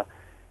then the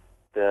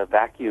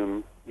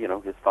vacuum,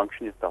 his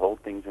function is to hold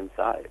things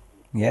inside.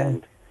 Yeah.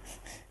 And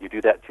you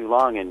do that too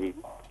long, and you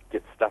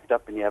get stuffed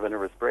up, and you have a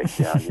nervous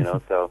breakdown.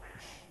 So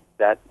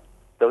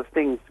those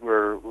things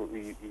were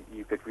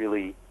you could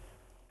really,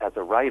 as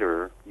a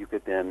writer, you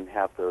could then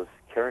have those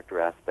character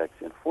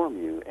aspects inform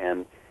you.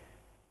 And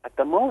at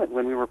the moment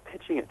when we were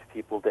pitching it to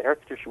people, the air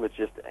conditioner was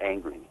just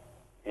angry,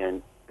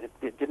 and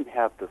it didn't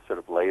have the sort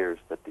of layers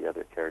that the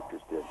other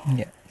characters did.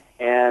 Yeah.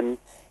 And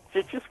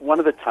just one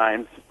of the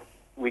times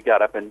we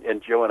got up,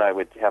 and Joe and I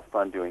would have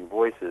fun doing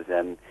voices,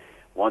 and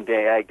one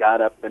day I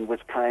got up and was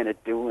kind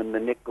of doing the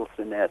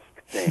Nicholson-esque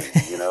thing,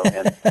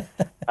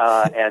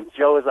 and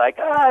Joe was like,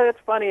 that's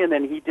funny, and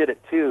then he did it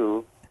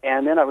too,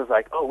 and then I was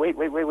like, oh, wait,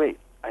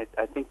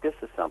 I think this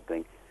is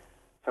something.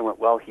 So I went,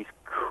 well, he's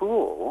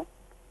cool.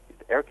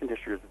 The air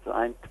conditioner is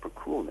designed for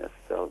coolness,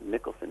 so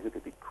Nicholson, who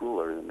could be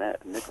cooler than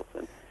that,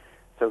 Nicholson?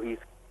 So he's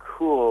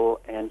cool,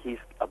 and he's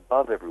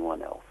above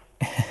everyone else,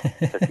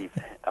 because he's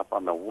up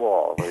on the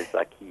wall, where he's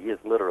like, he is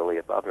literally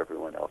above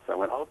everyone else. So I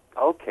went, oh,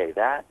 okay,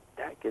 that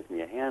gives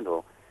me a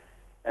handle.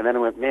 And then I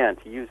went, man,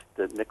 to use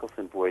the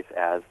Nicholson voice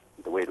as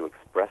the way to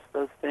express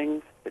those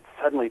things, it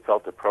suddenly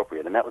felt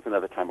appropriate. And that was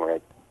another time where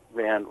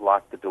I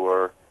locked the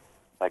door.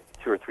 Like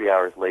 2 or 3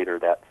 hours later,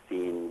 that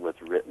scene was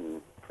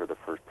written for the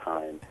first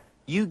time.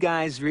 You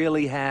guys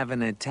really have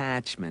an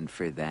attachment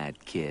for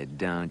that kid,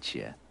 don't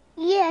you?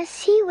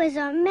 Yes, he was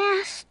our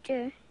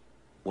master.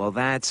 Well,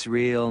 that's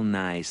real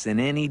nice. And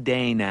any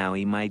day now,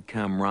 he might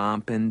come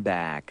romping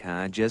back,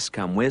 huh? Just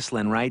come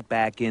whistling right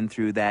back in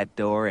through that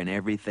door, and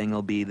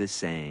everything'll be the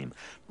same.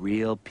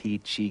 Real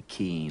peachy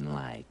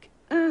keen-like.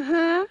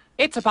 Mm-hmm.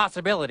 It's a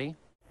possibility.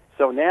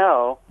 So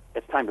now,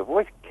 it's time to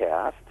voice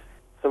cast.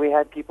 So we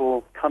had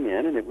people come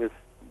in, and it was,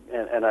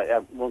 and I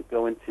won't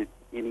go into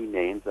any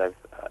names. I've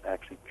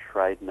actually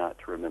tried not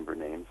to remember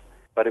names,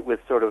 but it was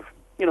sort of,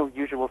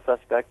 usual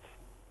suspects,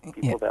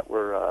 people that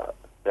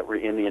were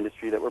in the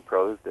industry, that were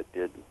pros, that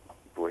did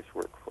voice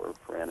work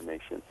for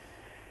animation.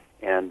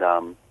 And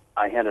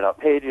I handed out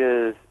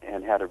pages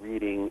and had a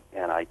reading,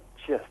 and I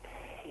just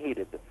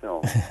hated the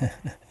film.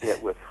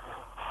 It was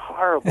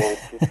horrible.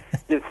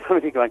 There's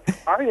somebody going,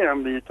 "I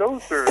am the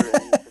toaster."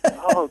 And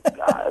oh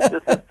God,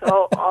 this is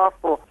so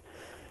awful.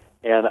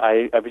 And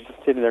I was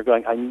just sitting there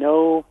going, I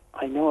know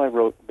I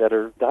wrote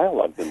better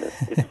dialogue than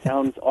this. It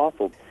sounds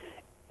awful.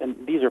 And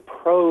these are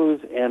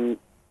pros and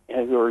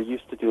who are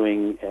used to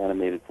doing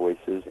animated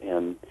voices,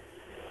 and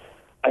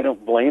I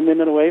don't blame them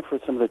in a way for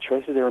some of the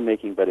choices they were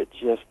making, but it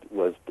just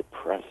was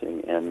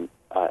depressing. And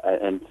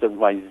so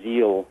my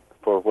zeal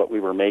for what we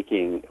were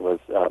making was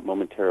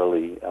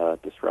momentarily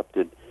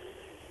disrupted.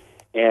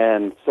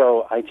 And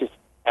so I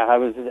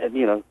was,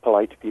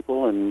 polite to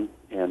people and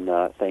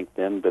thanked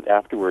them. But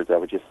afterwards, I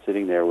was just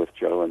sitting there with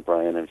Joe and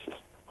Brian, and it was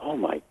just, oh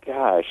my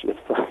gosh, it's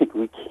like,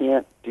 we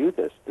can't do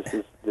this.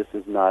 This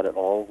is not at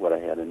all what I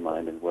had in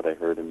mind and what I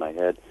heard in my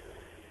head.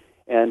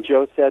 And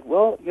Joe said,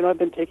 well, I've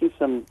been taking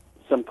some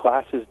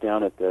classes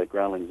down at the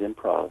Groundlings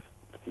Improv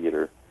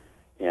Theater,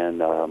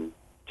 and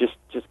just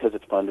because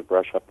it's fun to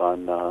brush up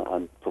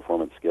on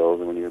performance skills,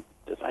 and when you're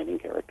designing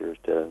characters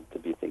to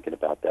be thinking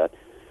about that.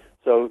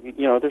 So,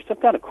 there's some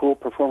kind of cool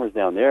performers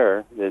down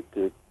there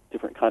that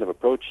different kind of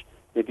approach.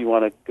 Maybe you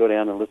want to go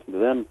down and listen to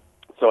them.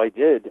 So I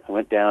did. I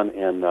went down,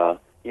 and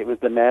it was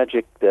the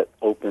magic that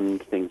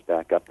opened things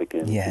back up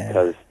again. Yeah.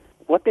 Because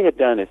what they had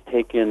done is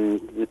taken,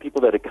 the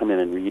people that had come in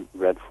and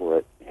read for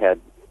it had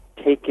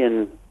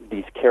taken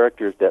these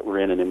characters that were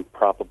in an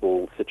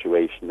improbable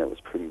situation that was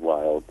pretty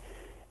wild,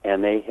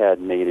 and they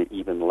had made it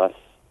even less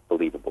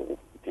believable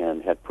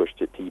and had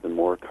pushed it to even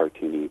more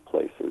cartoony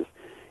places.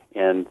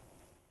 And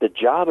the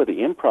job of the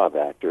improv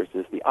actors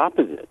is the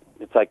opposite.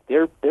 It's like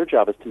their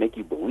job is to make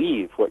you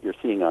believe what you're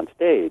seeing on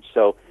stage.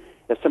 So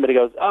if somebody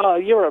goes, "Oh,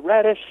 you're a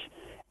radish,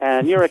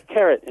 and you're a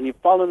carrot, and you've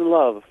fallen in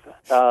love,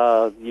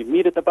 you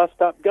meet at the bus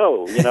stop,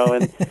 go,"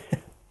 and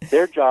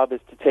their job is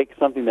to take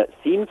something that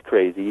seems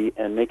crazy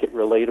and make it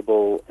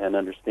relatable and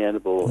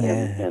understandable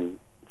and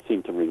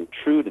seem to ring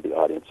true to the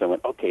audience. So I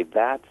went, okay,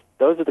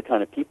 those are the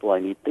kind of people I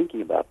need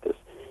thinking about this.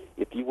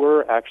 If you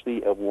were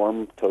actually a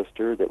warm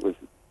toaster that was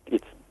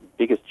its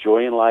biggest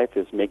joy in life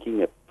is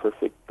making a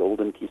perfect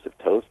golden piece of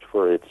toast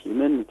for its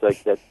human, it's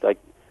like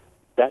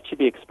that should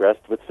be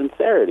expressed with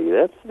sincerity.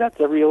 That's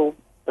a real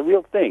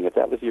thing. If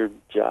that was your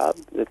job,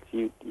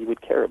 you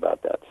would care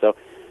about that. So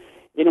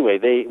anyway,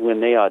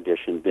 when they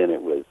auditioned, then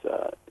it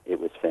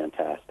was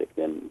fantastic.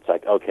 Then it's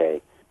like,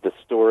 okay, the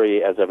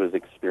story as I was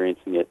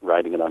experiencing it,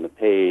 writing it on the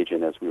page,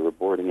 and as we were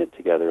boarding it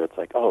together, it's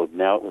like, oh,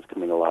 now it was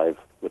coming alive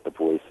with the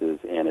voices,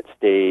 and it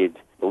stayed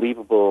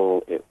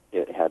believable. It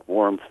had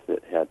warmth,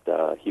 it had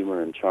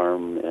humor and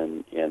charm,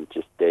 and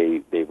just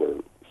they were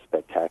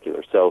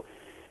spectacular. So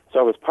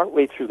I was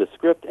partway through the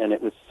script, and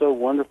it was so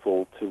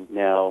wonderful to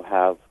now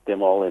have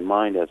them all in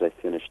mind as I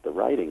finished the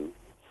writing.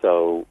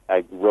 So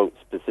I wrote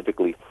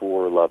specifically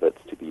for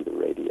Lovitz to be the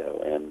radio,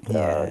 and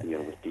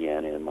with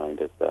Deanna in mind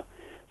as the.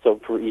 So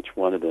for each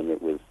one of them,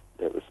 it was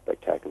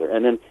spectacular.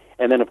 And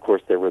then of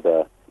course there were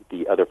the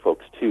other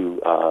folks too.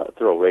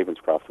 Thurl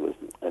Ravenscroft was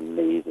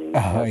amazing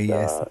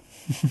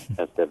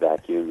as the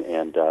vacuum,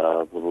 and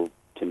little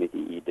Timothy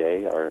E.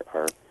 Day, our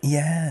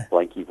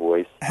Blanky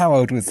voice. How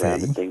old was he?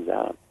 Rounded things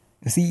out.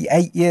 Was he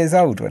 8 years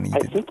old when he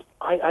did?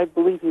 I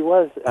believe he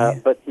was,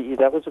 but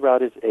that was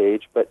about his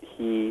age. But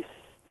he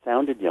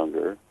sounded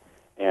younger,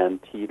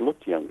 and he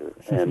looked younger,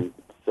 and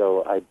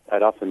so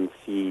I'd often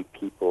see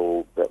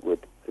people that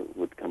would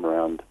come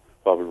around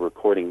while we were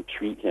recording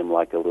treat him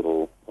like a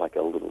little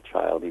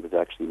child. He was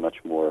actually much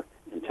more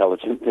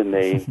intelligent than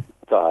they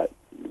thought.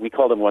 We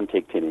called him One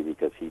Take Timmy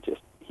because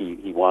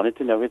he wanted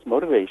to know his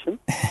motivation,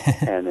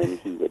 and then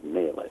he would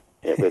nail it.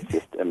 It was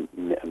just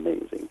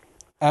amazing.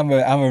 I'm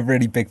a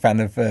really big fan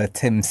of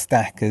Tim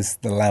Stack as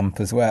the lamp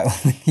as well.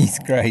 He's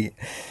great.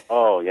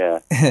 Oh yeah.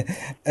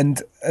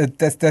 And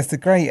there's the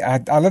great.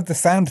 I love the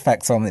sound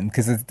effects on him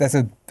because there's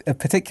a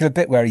particular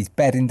bit where he's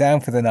bedding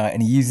down for the night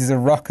and he uses a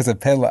rock as a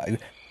pillow.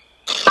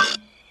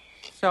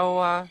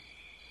 So,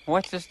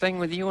 what's this thing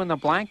with you and the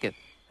blanket?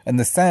 And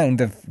the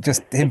sound of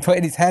just him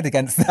putting his head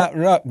against that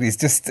rock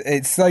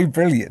it's so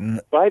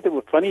brilliant. By the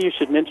way, funny you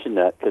should mention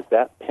that, because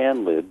that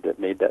pan lid that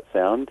made that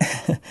sound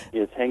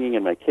is hanging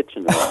in my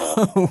kitchen right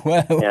now. Oh,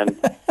 wow.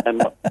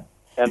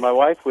 And my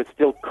wife was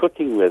still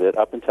cooking with it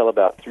up until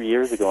about 3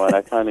 years ago, and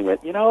I finally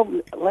went,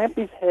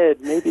 Lampy's head,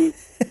 maybe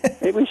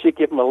we should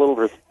give him a little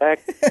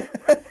respect.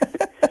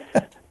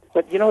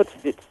 But,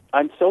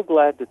 I'm so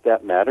glad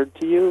that mattered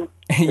to you.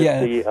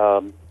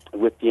 Yeah.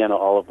 With Deanna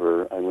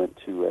Oliver, I went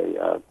to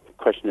a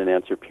question and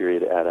answer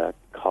period at a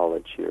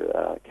college here,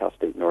 Cal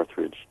State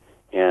Northridge,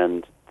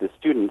 and the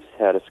students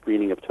had a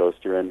screening of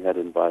Toaster and had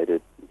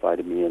invited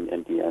me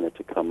and Deanna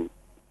to come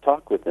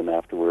talk with them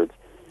afterwards.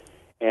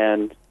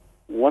 And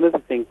one of the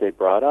things they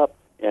brought up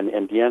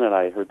and Deanna and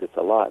I heard this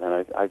a lot,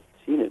 and I've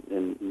seen it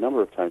in a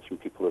number of times from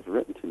people who have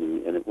written to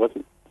me, and it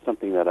wasn't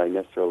something that I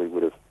necessarily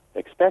would have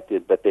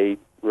expected, but they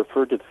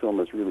referred to the film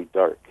as really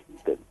dark,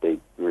 that they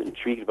were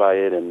intrigued by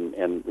it, and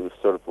it was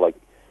sort of like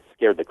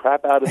scared the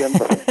crap out of them.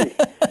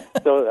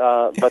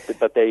 So,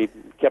 but they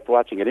kept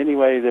watching it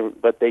anyway.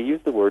 But they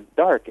used the word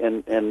dark,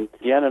 and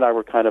Deanna and I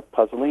were kind of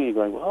puzzling and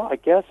going, well, I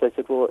guess. I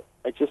said, well,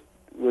 I just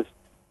was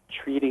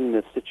treating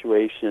the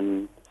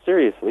situation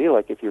seriously.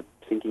 Like if you're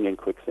sinking in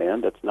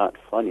quicksand, that's not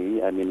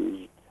funny. I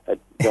mean, I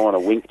don't want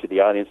to wink to the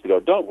audience to go,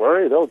 don't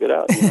worry, they'll get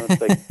out. You know,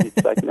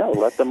 it's like no,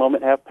 let the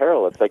moment have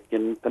peril. It's like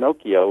in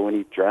Pinocchio when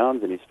he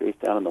drowns and he's face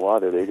down in the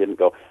water. They didn't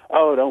go,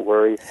 oh, don't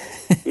worry,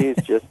 he's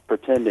just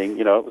pretending.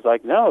 You know, it was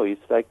like, no, he's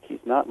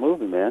not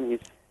moving, man. He's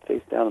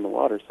face down in the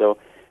water. So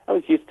I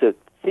was used to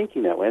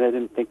thinking that way, and I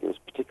didn't think it was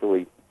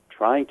particularly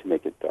trying to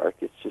make it dark.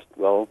 It's just,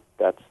 well,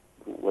 that's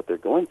what they're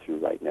going through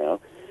right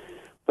now.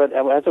 But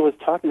as I was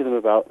talking to them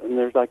about, and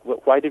there's like,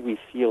 why did we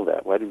feel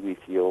that? Why did we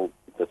feel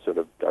the sort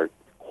of dark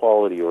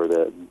quality or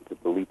the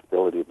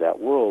believability of that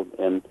world?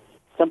 And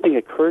something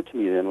occurred to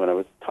me then when I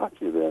was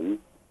talking to them.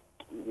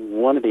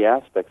 One of the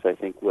aspects, I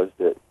think, was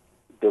that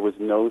there was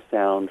no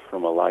sound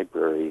from a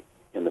library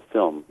in the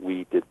film.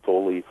 We did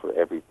Foley for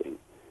everything.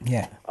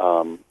 Yeah.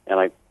 And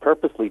I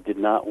purposely did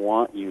not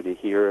want you to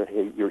hear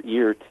your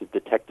ear to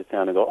detect a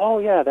sound and go, oh,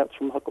 yeah, that's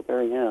from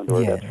Huckleberry Hound,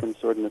 or that's from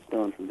Sword in the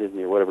Stone from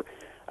Disney, or whatever.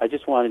 I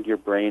just wanted your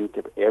brain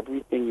to,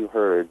 everything you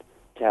heard,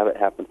 to have it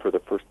happen for the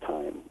first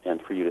time,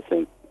 and for you to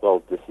think,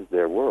 well, this is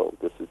their world,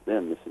 this is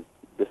them,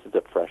 this is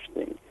a fresh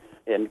thing.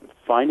 And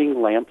finding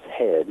Lamp's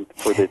head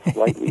for the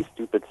slightly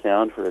stupid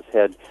sound for his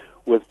head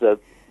was the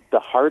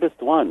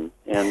hardest one.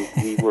 And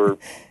we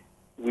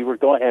were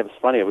going. It was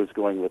funny. I was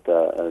going with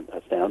a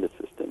sound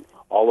assistant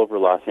all over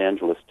Los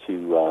Angeles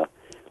to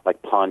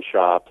like pawn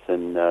shops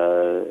and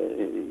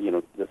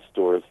the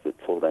stores that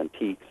sold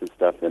antiques and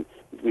stuff. And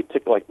we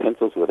took like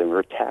pencils with him. We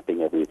were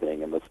tapping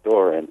everything in the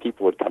store, and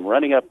people would come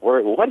running up.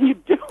 What are you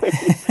doing?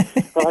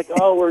 We're like,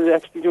 oh, we're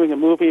actually doing a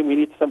movie, and we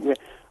need something.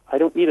 I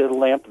don't need a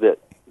lamp that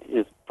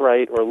is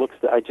bright or looks.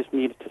 I just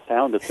need it to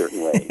sound a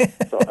certain way.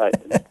 So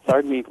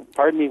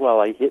pardon me while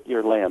I hit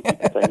your lamp,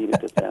 because I need it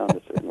to sound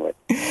a certain way.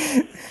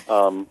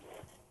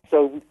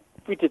 So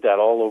we did that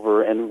all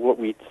over, and what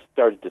we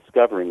started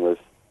discovering was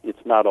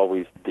it's not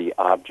always the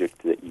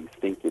object that you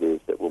think it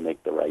is that will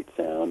make the right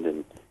sound.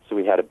 And so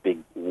we had a big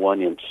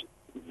 1-inch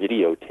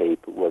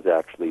videotape was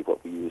actually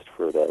what we used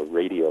for the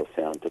radio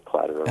sound to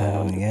clatter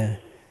around. Oh, yeah.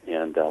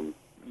 And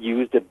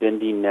used a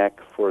bending neck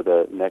for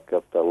the neck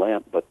of the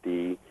lamp, but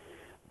the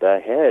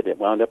head, it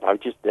wound up, I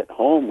just at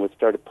home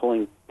started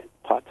pulling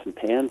pots and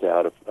pans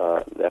out of,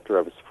 after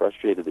I was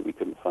frustrated that we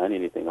couldn't find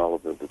anything all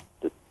over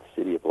the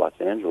city of Los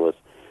Angeles.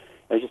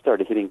 I just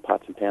started hitting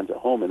pots and pans at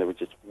home, and there was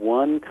just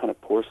one kind of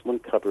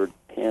porcelain-covered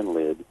pan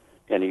lid,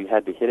 and you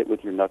had to hit it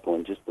with your knuckle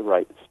in just the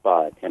right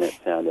spot, and it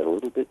sounded a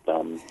little bit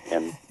dumb,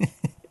 and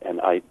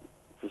I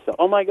just said,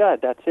 oh my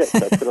God, that's it.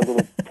 So I put a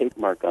little tape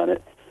mark on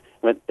it,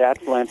 went,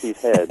 that's Lampy's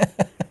head,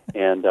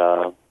 and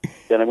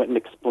then I went and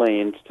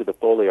explained to the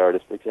Foley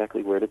artist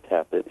exactly where to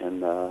tap it, and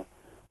so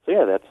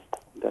yeah,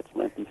 that's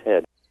Lampy's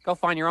head. Go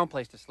find your own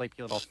place to sleep,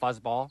 you little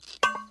fuzzball.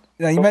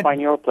 Go find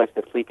your own place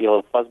to sleep, you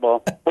little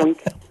fuzzball. Boink.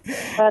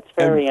 That's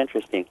very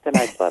interesting. Good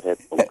night, Butthead.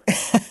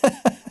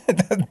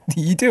 Boink.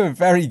 You do a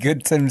very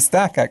good Tim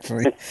Stack,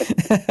 actually.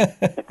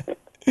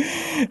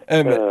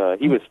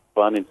 He was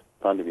fun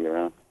to be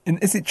around.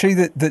 And is it true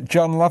that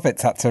John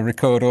Lovitz had to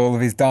record all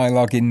of his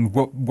dialogue in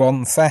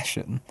one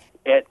session?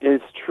 It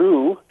is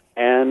true,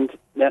 and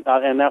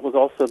that was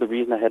also the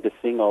reason I had to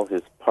sing all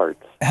his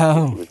parts.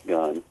 Oh. He was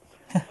gone.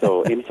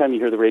 So anytime you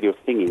hear the radio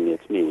singing,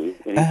 it's me.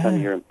 Anytime you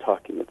hear him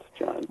talking, it's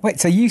John. Wait,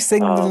 so you sing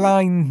the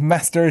line,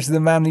 Master is the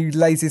man who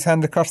lays his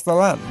hand across the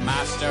land?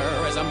 Master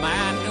is a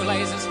man who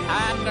lays his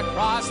hand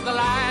across the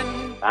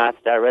land.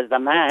 Master is the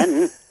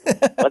man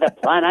with a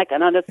plan I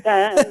can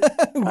understand.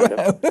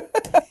 Wow.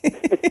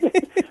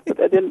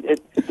 But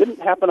it didn't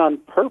happen on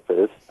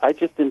purpose. I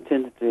just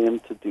intended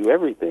him to do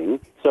everything.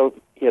 So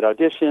he had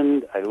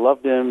auditioned. I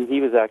loved him.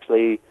 He was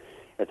actually...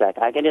 It's like,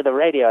 I can do the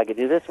radio, I can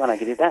do this one, I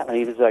can do that one.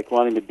 He was like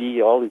wanting to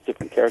be all these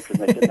different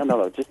characters. And I said,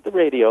 no, just the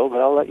radio, but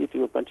I'll let you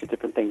do a bunch of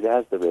different things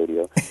as the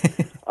radio.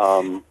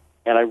 And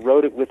I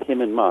wrote it with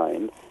him in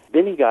mind.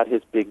 Then he got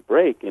his big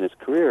break in his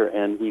career,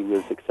 and he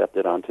was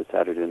accepted onto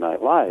Saturday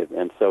Night Live.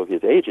 And so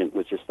his agent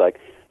was just like,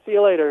 see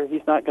you later,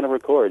 he's not going to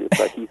record. It's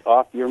like, he's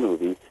off your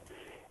movie.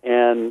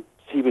 And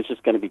he was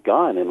just going to be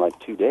gone in like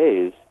 2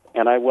 days.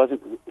 And I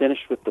wasn't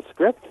finished with the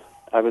script.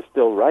 I was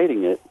still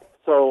writing it.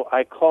 So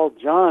I called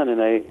John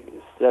and I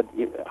said,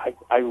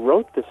 I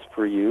wrote this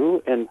for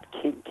you, and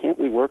can't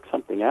we work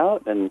something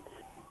out? And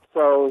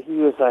so he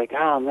was like,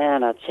 oh,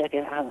 man, I'll check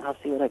it out. I'll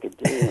see what I could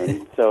do.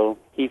 And so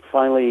he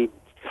finally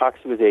talks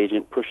to his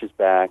agent, pushes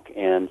back,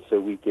 and so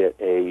we get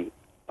a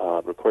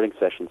recording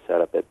session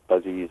set up at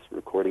Buzzy's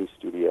recording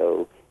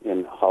studio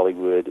in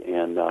Hollywood.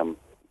 And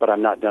but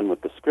I'm not done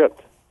with the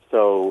script.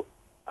 So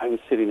I was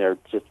sitting there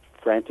just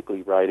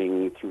frantically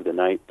writing through the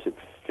night to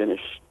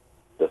finish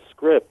the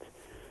script,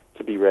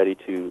 to be ready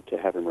to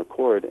have him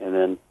record,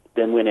 and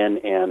then went in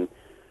and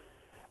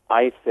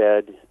I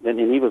fed, and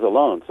he was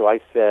alone, so I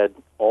fed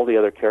all the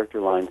other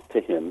character lines to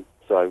him.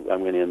 So I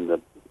went in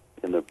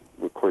the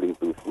recording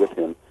booth with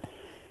him,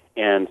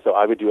 and so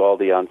I would do all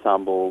the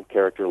ensemble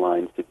character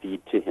lines to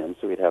feed to him,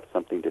 so we'd have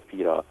something to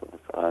feed off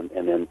of,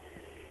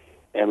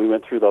 and we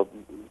went through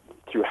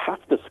half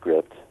the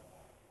script,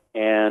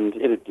 and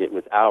it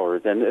was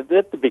hours. And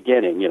at the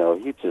beginning,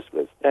 he just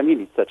was. I mean,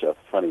 he's such a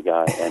funny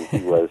guy, and he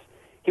was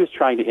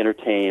trying to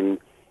entertain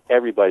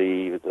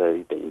everybody,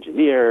 the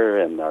engineer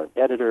and our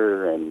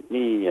editor and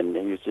me, and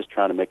he was just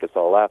trying to make us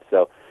all laugh.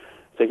 So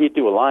he'd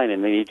do a line,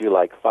 and then he'd do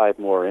like 5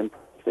 more improv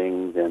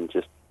things, and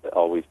just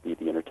always be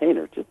the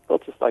entertainer, just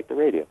like the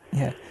radio.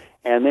 Yeah.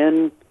 And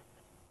then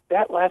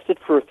that lasted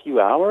for a few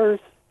hours,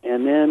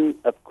 and then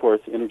of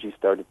course energy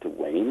started to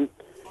wane.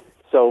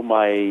 So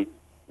my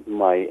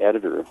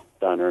editor,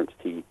 Don Ernst,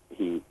 he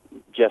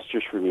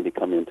gestures for me to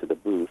come into the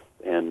booth,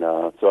 and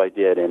so I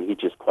did, and he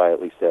just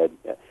quietly said,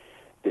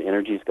 the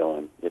energy's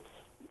going. It's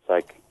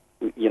like,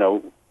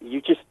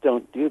 you just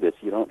don't do this.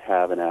 You don't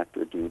have an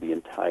actor do the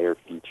entire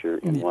feature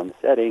in one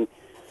setting.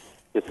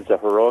 This is a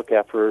heroic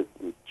effort.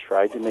 We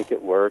tried to make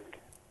it work.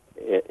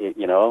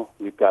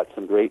 We've got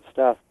some great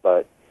stuff,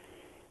 but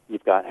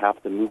you've got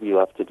half the movie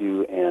left to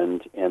do,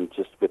 and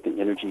just with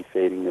the energy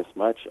fading this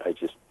much,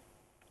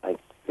 I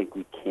think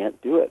we can't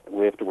do it.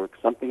 We have to work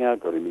something out,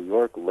 go to New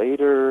York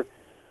later,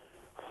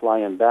 fly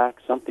him back,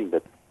 something.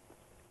 But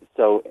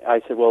so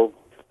I said, well,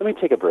 let me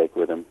take a break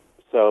with him.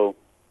 So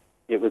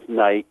it was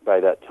night by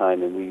that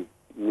time, and we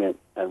went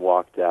and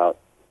walked out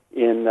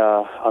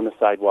on the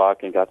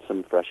sidewalk and got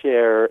some fresh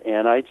air.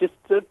 And I just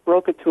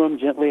broke it to him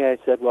gently. I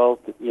said, well,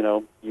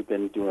 you've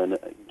been doing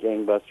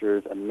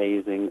gangbusters,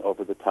 amazing,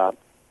 over-the-top,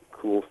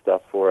 cool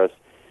stuff for us.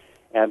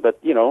 But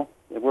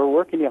we're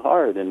working you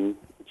hard. And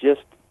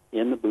just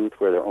in the booth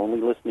where they're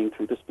only listening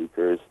through the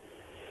speakers,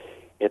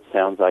 it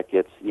sounds like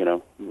it's,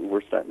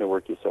 we're starting to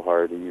work you so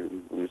hard and you're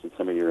losing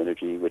some of your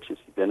energy, which has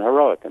been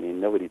heroic. I mean,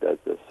 nobody does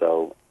this.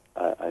 So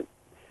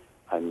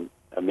I'm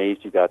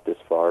amazed you got this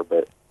far,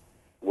 but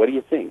what do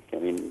you think? I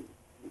mean,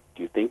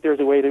 do you think there's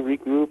a way to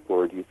regroup,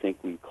 or do you think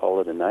we call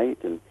it a night?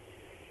 And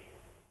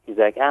he's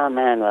like, oh,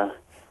 man,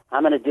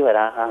 I'm going to do it.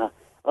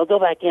 I'll go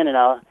back in and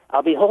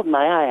I'll be holding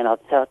my eye and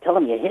I'll tell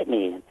him you hit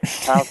me. And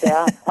I'll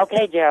say,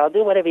 okay, Jerry, I'll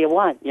do whatever you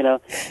want,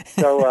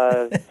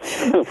 So,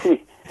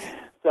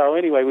 So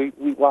anyway,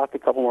 we walk a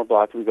couple more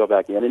blocks, we go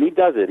back in, and he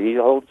does it. He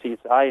holds his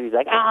eye, and he's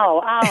like,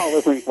 ow, ow,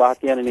 and we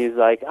walk in, and he's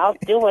like, I'll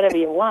do whatever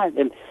you want.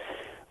 And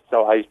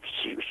so I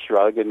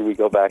shrug, and we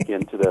go back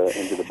into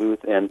the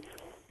booth, and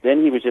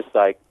then he was just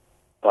like,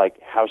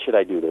 how should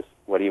I do this?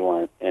 What do you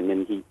want? And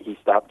then he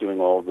stopped doing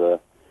all the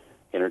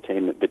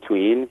entertainment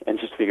between, and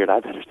just figured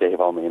I better save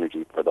all my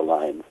energy for the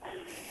lines.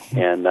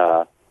 And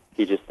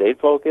he just stayed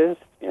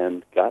focused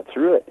and got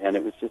through it, and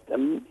it was just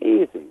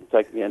amazing. It's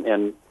like,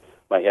 and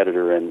my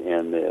editor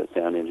and the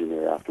sound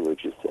engineer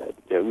afterwards just said,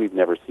 we've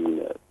never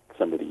seen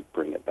somebody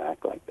bring it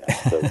back like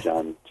that. So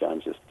John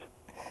just,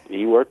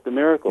 he worked the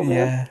miracle, man.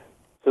 Yeah.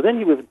 So then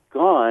he was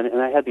gone,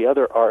 and I had the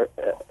other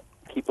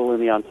people in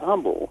the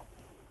ensemble.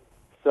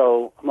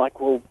 So I'm like,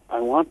 well,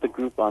 I want the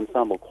group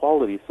ensemble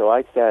quality. So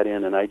I sat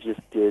in and I just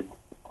did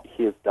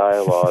his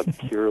dialogue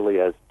purely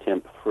as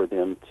temp for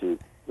them to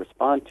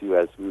respond to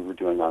as we were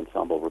doing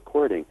ensemble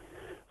recording.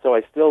 So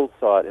I still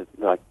saw it as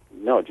like,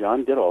 no,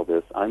 John did all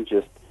this. I'm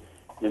just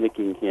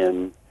mimicking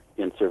him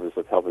in service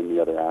of helping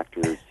the other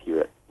actors hear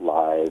it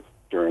live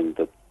during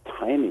the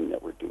timing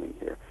that we're doing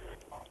here.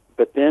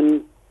 But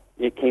then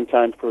it came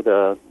time for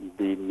the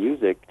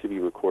music to be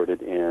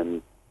recorded,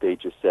 and they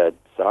just said,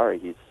 sorry,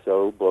 he's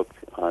so booked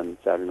on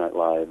Saturday Night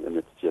Live, and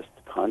it's just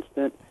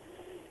constant,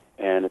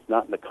 and it's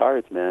not in the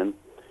cards, man.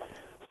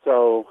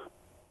 So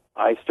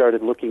I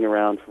started looking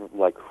around for,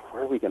 like,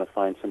 where are we going to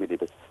find somebody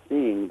to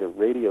sing the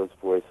radio's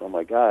voice? Oh,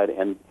 my God.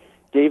 And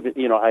David,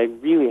 I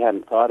really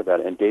hadn't thought about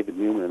it, and David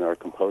Newman, our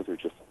composer,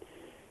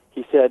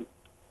 he said,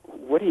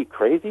 what are you,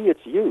 crazy?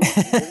 It's you.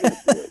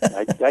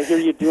 I hear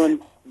you doing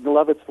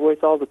Lovett's voice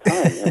all the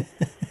time. And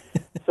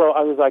so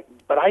I was like,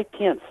 but I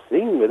can't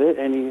sing with it.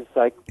 And he's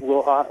like,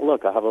 well,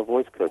 look, I have a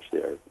voice coach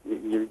there.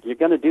 You're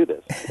going to do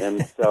this.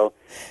 And so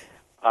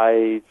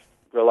I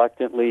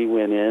reluctantly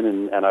went in,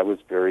 and I was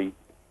very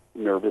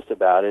nervous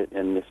about it,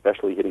 and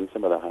especially hitting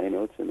some of the high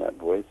notes in that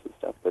voice and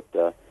stuff.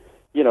 But,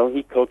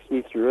 he coaxed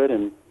me through it,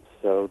 and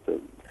so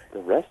the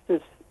rest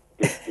is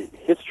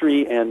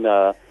history, and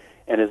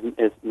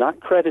is not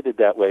credited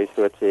that way.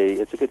 So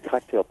it's a good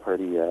cocktail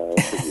party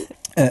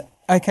tribute.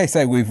 Okay,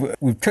 so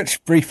we've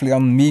touched briefly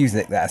on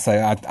music there. So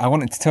I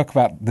wanted to talk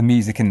about the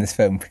music in this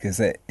film because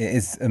it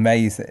is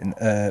amazing.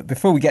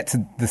 Before we get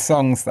to the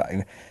songs,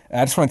 though,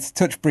 I just wanted to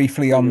touch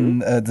briefly on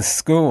the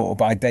score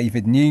by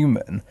David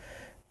Newman,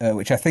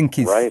 which I think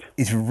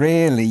is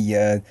really.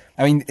 I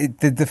mean,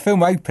 the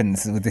film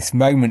opens with this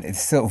moment.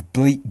 It's sort of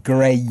bleak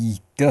grey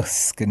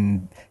dusk,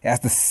 and it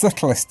has the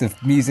subtlest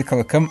of musical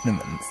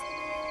accompaniments.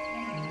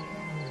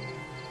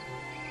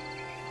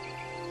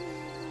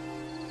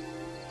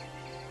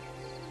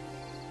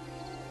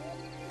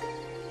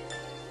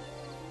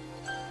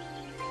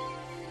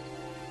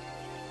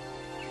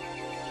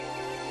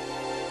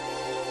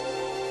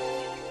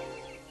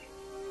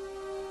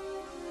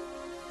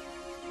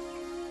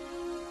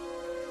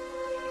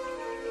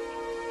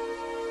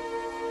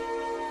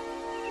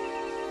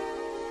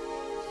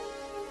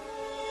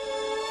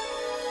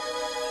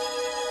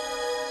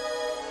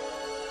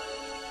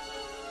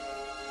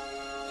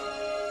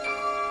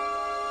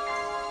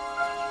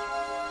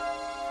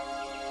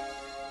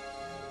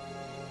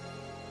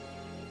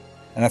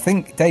 And I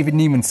think David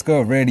Newman's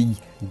score really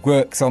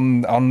works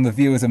on the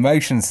viewer's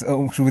emotions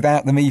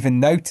without them even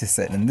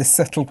noticing, and this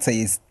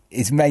subtlety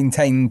is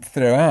maintained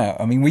throughout.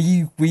 I mean, were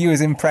you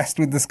as impressed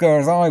with the score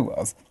as I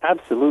was?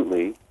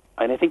 Absolutely.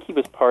 And I think he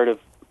was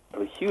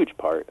a huge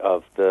part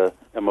of the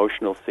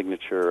emotional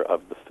signature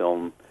of the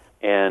film.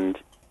 And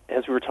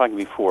as we were talking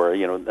before,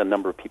 you know, a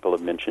number of people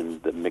have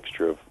mentioned the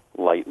mixture of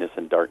lightness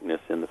and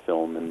darkness in the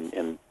film,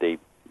 and they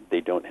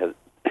don't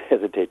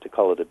hesitate to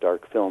call it a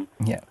dark film.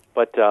 Yeah.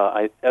 But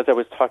as I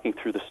was talking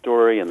through the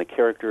story and the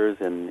characters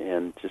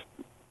and just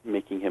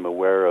making him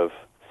aware of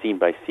scene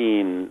by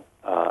scene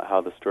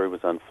how the story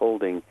was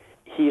unfolding,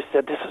 he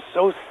said, "This is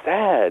so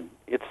sad.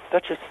 It's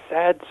such a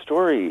sad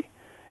story."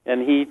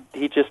 And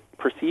he just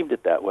perceived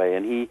it that way.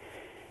 And he,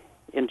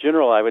 in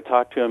general, I would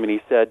talk to him, and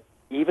he said,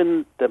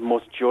 even the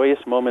most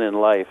joyous moment in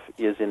life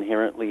is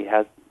inherently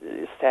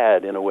is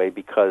sad in a way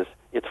because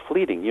it's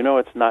fleeting. You know,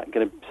 it's not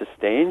going to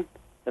sustain.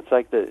 It's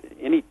like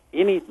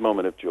any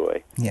moment of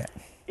joy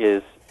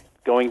is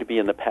going to be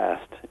in the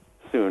past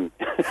soon.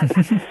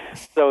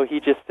 So he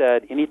just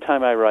said,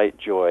 anytime I write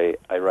joy,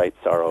 I write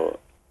sorrow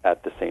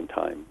at the same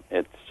time.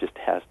 It just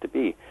has to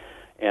be.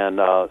 And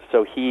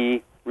so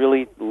he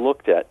really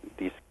looked at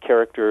these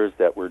characters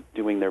that were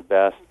doing their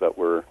best but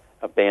were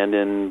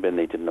abandoned and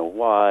they didn't know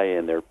why,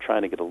 and they're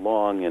trying to get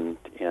along, and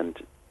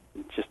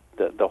just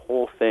the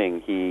whole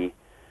thing, he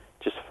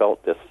just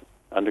felt this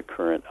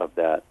undercurrent of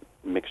that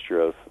mixture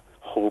of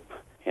hope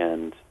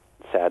and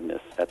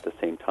sadness at the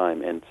same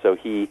time. And so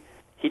he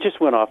just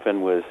went off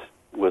and was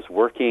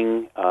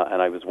working,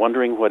 and I was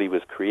wondering what he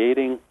was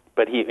creating,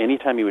 but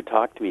anytime he would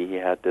talk to me, he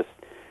had this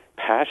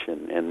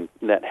passion, and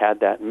that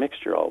had that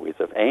mixture always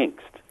of angst.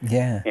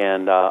 Yeah.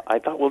 And I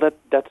thought, well,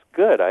 that's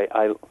good.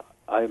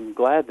 I'm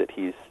glad that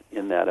he's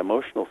in that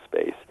emotional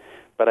space,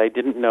 but I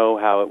didn't know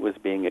how it was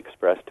being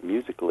expressed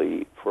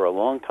musically for a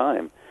long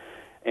time.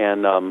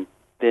 And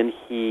then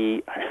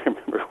I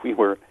remember we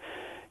were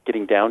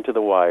getting down to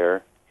the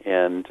wire,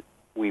 and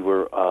we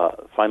were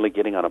finally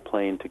getting on a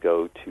plane to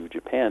go to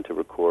Japan to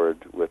record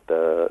with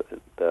the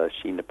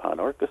Shin Nippon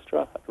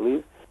Orchestra, I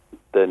believe,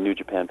 the New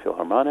Japan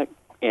Philharmonic.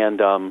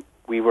 And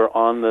we were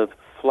on the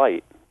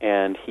flight,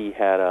 and he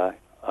had a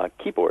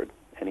keyboard,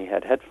 and he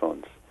had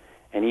headphones,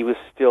 and he was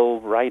still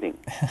writing.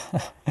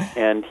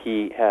 And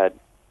he had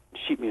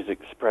sheet music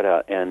spread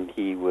out, and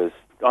he was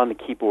on the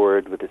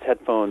keyboard with his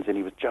headphones, and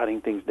he was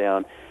jotting things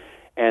down.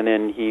 And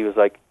then he was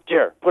like,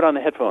 "Jer, put on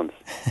the headphones."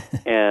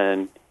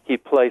 And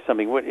he'd play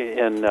something,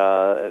 and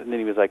then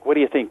he was like, "What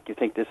do you think? You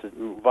think this is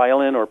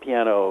violin or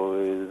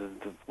piano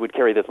would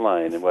carry this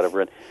line," and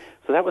whatever. And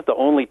so that was the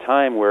only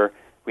time where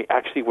we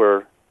actually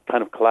were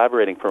kind of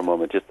collaborating for a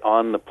moment, just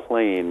on the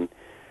plane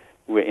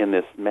in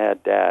this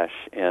mad dash.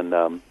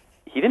 And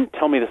he didn't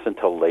tell me this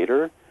until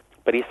later,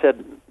 but he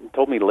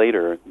told me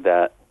later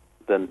that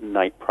the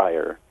night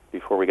prior,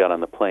 before we got on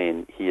the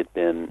plane, he had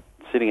been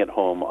sitting at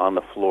home on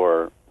the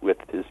floor with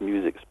his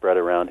music spread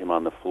around him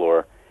on the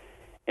floor,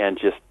 and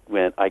just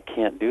went, "I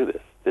can't do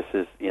this. This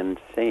is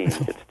insane.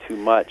 It's too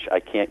much. I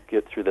can't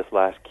get through this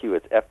last cue.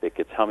 It's epic.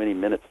 It's how many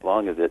minutes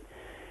long is it?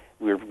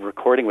 We're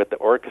recording with the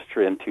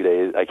orchestra in 2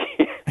 days. I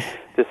can't."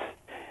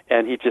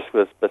 And he just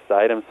was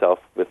beside himself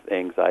with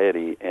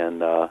anxiety.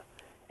 And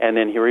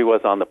then here he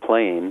was on the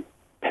plane,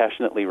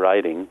 passionately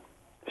writing,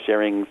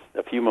 sharing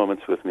a few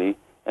moments with me.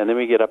 And then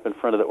we get up in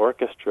front of the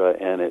orchestra,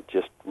 and it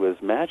just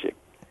was magic.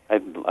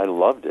 I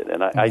loved it.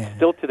 And I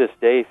still to this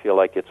day feel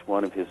like it's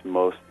one of his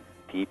most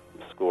deep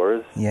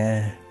scores.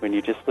 Yeah. When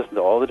you just listen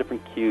to all the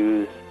different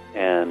cues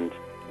and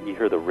you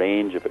hear the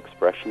range of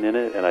expression in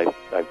it. And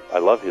I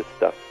love his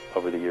stuff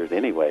over the years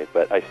anyway,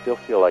 but I still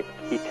feel like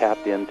he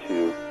tapped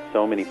into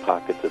so many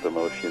pockets of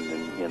emotion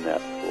in that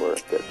score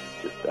that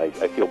just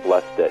I feel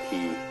blessed that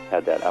he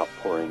had that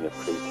outpouring of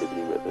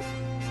creativity with it.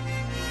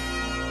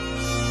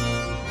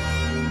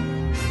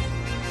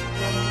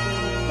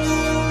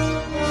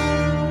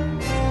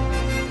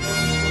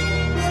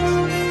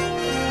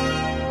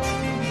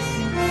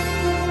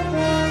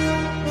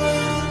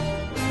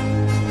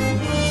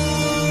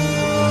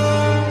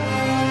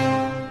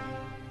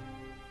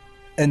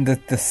 And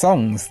the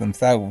songs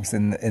themselves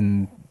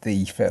in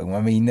the film, I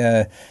mean,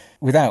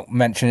 without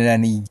mentioning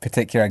any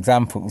particular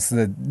examples,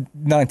 the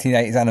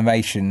 1980s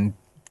animation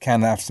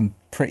can have some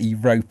pretty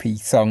ropey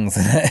songs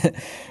in it.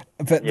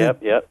 But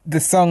the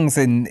songs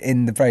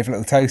in The Brave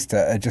Little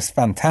Toaster are just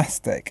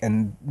fantastic,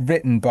 and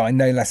written by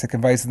no less a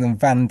composer than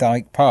Van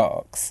Dyke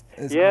Parks.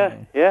 Yeah.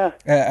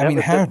 I mean,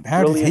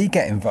 how did he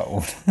get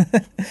involved?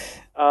 It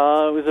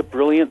was a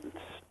brilliant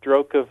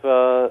stroke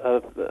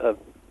of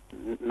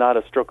not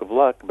a stroke of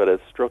luck, but a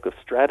stroke of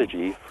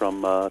strategy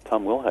from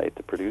Tom Wilhite,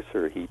 the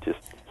producer.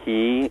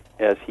 He,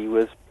 as he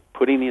was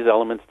putting these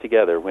elements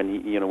together,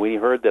 when he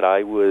heard that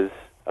I was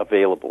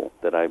available,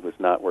 that I was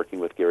not working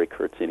with Gary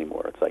Kurtz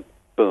anymore, it's like,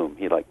 boom,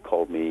 he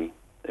called me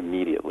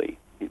immediately.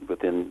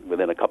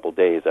 Within a couple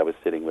days, I was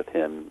sitting with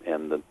him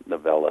and the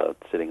novella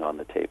sitting on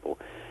the table.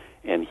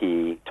 And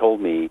he told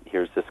me,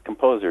 "Here's this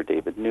composer,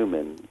 David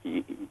Newman."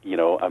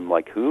 I'm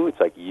like, "Who?" It's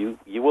like, you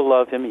will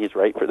love him. He's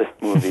right for this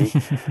movie.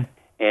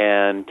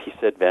 and he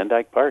said Van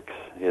Dyke Parks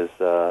is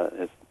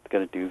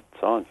going to do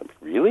songs. I'm like,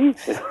 really?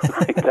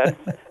 Like,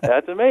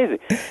 that's amazing.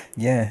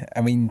 Yeah,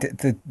 I mean,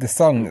 the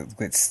song,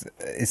 it's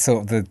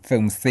sort of the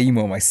film's theme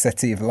almost,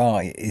 City of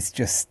Light, is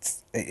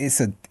just,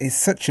 it's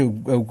such a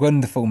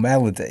wonderful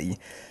melody.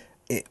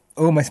 It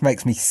almost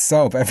makes me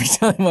sob every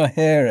time I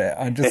hear it.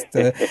 I just,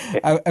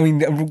 I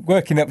mean,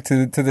 working up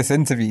to this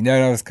interview,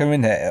 knowing I was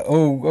coming here,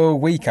 all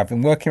week I've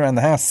been working around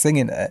the house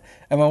singing it,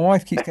 and my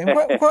wife keeps going,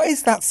 what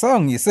is that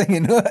song you're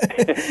singing?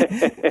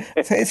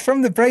 So it's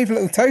from The Brave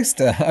Little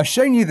Toaster. I've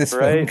shown you this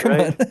film, come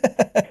on.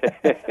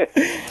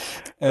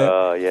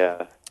 Oh,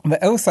 yeah.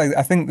 But also,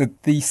 I think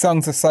that these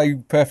songs are so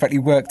perfectly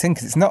worked in,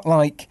 because it's not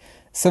like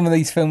some of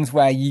these films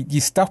where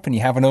you stop and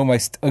you have an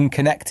almost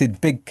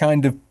unconnected big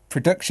kind of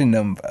production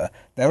number.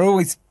 They're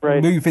always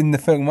moving the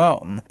film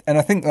on. And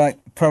I think, like,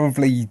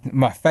 probably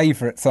my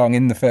favourite song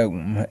in the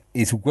film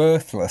is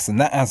Worthless, and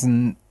that has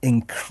an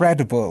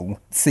incredible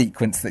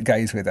sequence that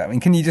goes with it. I mean,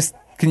 can you just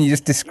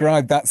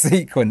describe that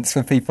sequence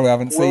for people who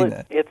haven't seen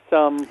it? It's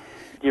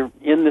you're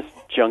in this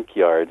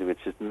junkyard, which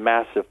is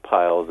massive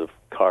piles of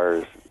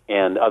cars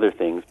and other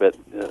things, but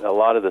a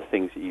lot of the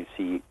things that you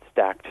see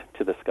stacked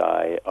to the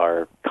sky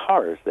are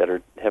cars that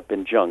have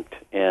been junked,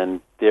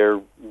 and they're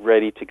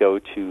ready to go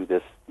to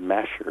this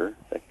masher,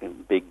 like a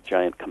big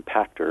giant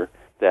compactor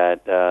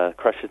that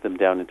crushes them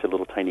down into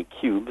little tiny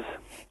cubes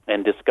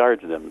and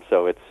discards them.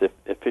 So it's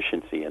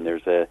efficiency, and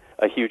there's a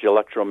huge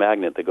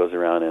electromagnet that goes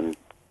around and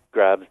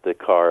grabs the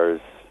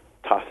cars,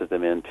 tosses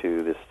them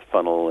into this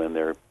funnel, and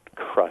they're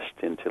crushed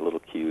into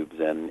little cubes,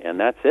 and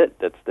that's it.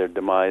 That's their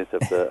demise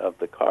of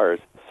the cars.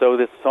 So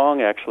this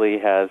song actually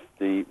has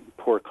the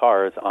poor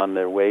cars on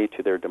their way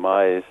to their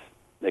demise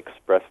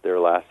express their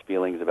last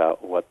feelings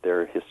about what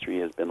their history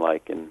has been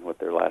like and what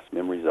their last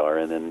memories are,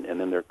 and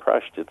then they're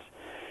crushed.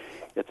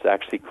 It's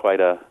actually quite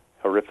a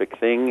horrific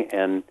thing,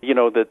 and you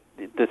know the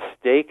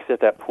stakes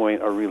at that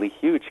point are really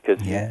huge,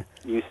 because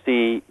you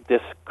see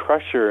this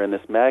crusher and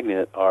this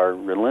magnet are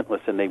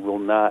relentless, and they will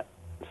not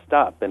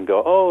stop and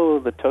go, oh,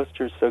 the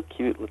toaster's so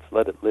cute, let's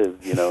let it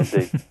live. You know,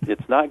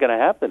 it's not going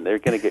to happen. They're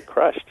going to get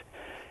crushed.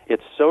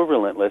 It's so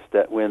relentless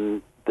that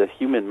when the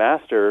human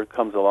master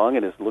comes along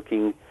and is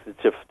looking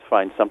to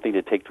find something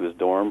to take to his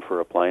dorm for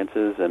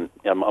appliances and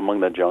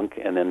among the junk,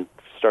 and then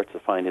starts to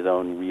find his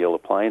own real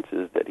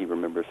appliances that he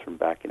remembers from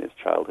back in his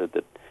childhood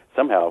that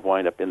somehow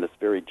wind up in this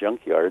very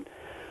junkyard.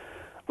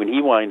 When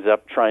he winds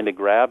up trying to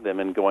grab them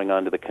and going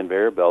onto the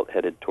conveyor belt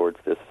headed towards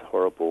this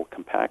horrible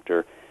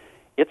compactor,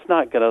 it's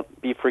not going to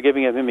be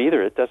forgiving of him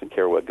either. It doesn't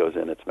care what goes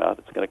in its mouth.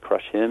 It's going to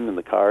crush him and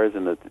the cars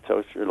and the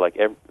toaster. Like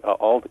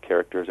all the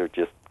characters are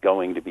just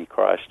going to be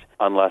crushed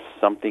unless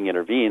something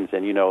intervenes.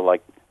 And, you know,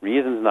 like,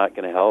 reason's not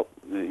going to help.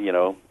 You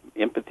know,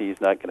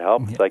 empathy's not going to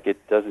help. It's like it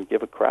doesn't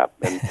give a crap.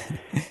 And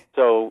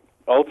so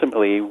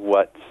ultimately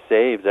what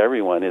saves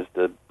everyone is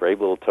the brave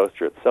little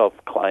toaster itself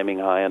climbing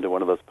high onto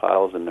one of those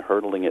piles and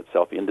hurtling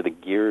itself into the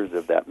gears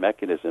of that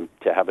mechanism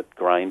to have it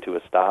grind to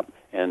a stop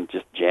and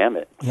just jam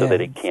it so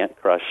that it can't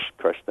crush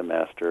the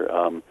master.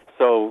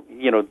 So,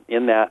 you know,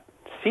 in that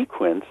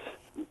sequence,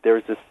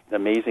 there's this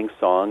amazing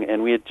song,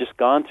 and we had just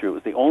gone through. It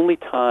was the only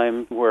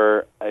time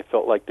where I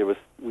felt like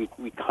we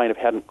kind of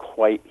hadn't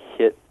quite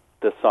hit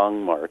the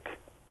song mark,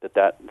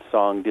 that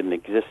song didn't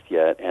exist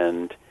yet,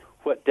 and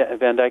what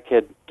Van Dyke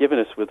had given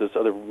us with those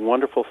other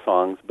wonderful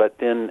songs, but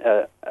then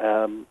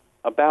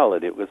a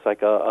ballad. It was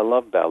like a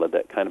love ballad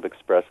that kind of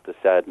expressed the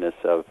sadness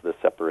of the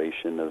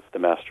separation of the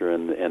master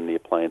and the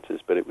appliances,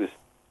 but it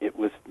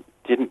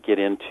didn't get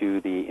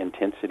into the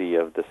intensity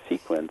of the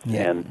sequence.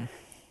 Yeah. And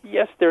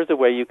yes, there's a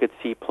way you could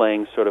see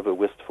playing sort of a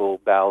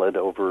wistful ballad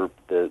over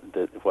the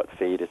what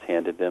fate has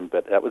handed them,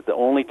 but that was the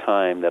only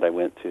time that I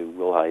went to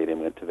Will Hite and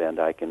went to Van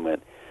Dyke and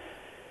went,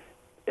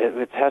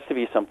 it has to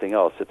be something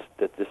else. It's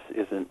that this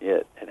isn't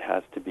it. It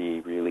has to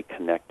be really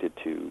connected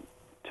to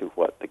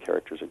what the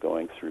characters are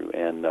going through.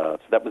 And so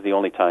that was the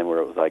only time where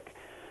it was like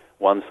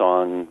one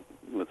song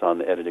was on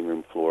the editing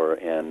room floor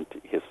and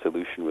his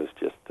solution was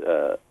just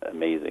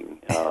amazing.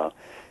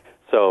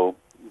 So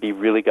he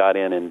really got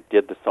in and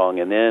did the song,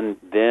 and then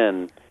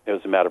it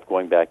was a matter of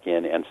going back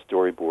in and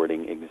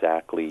storyboarding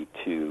exactly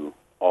to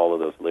all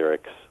of those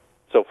lyrics.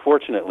 So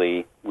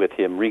fortunately, with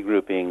him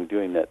regrouping,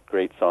 doing that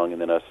great song,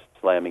 and then us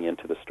slamming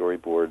into the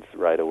storyboards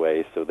right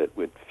away so that it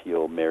would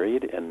feel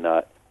married and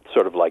not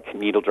sort of like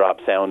needle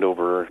drop sound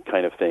over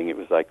kind of thing. It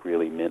was like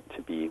really meant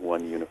to be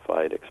one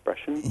unified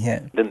expression. Yeah.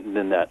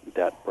 Then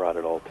that brought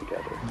it all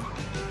together.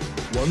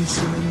 Once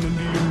in an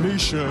Indian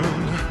nation,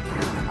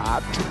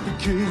 I took the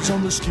kids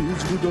on the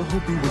skids with the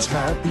hope he was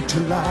happy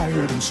till I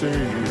heard him say,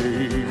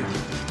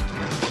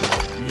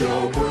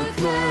 you're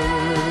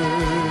worthless.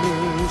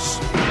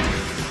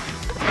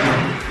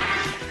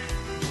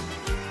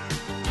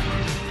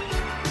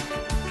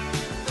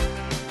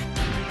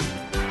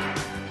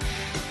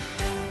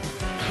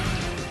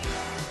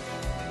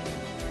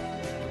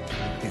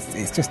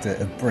 it's just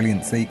a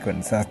brilliant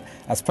sequence. I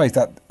suppose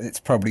that it's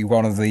probably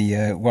one of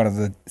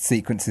the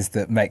sequences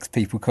that makes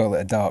people call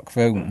it a dark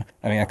film.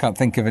 I mean, I can't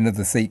think of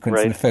another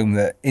sequence in a film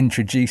that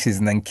introduces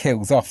and then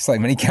kills off so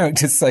many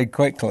characters so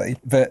quickly.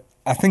 But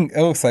I think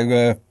also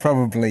you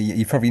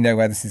probably know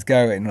where this is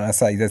going when I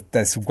say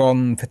there's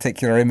one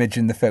particular image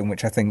in the film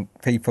which I think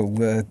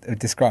people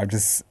described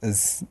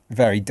as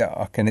very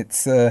dark, and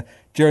it's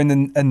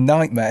during a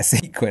nightmare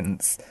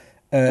sequence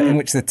in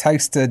which the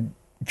toaster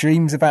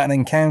dreams about an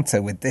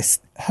encounter with this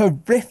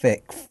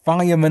horrific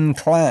fireman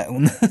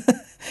clown.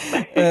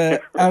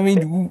 I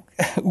mean,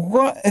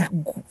 what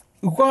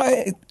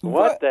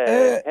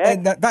the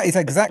heck? That is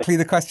exactly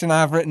the question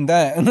I have written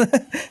down.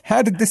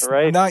 How did this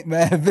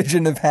nightmare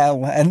vision of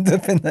hell end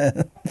up in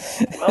there?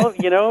 Well,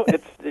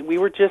 we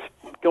were just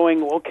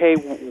going, okay,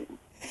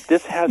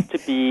 this has to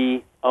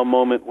be a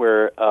moment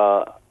where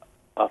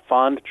a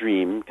fond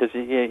dream, because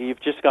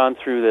you've just gone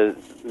through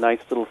the nice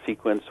little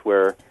sequence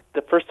where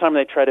the first time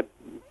they try to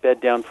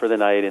bed down for the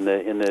night in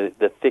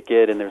the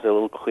thicket, and there's a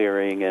little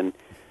clearing, and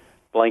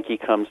Blanky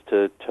comes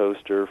to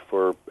Toaster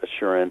for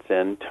assurance,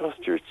 and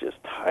Toaster's just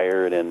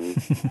tired and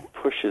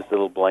pushes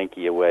little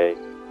Blanky away.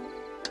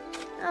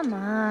 Come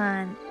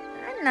on,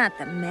 I'm not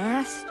the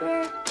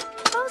master.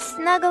 Go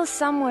snuggle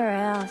somewhere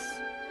else.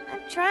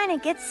 I'm trying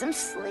to get some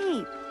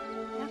sleep.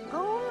 Now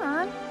go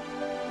on.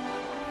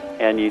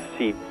 And you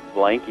see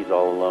Blanky's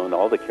all alone,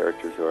 all the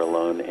characters are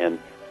alone, and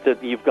so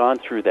you've gone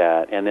through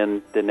that, and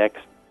then the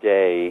next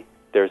day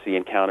there's the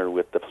encounter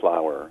with the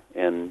flower,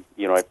 and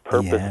I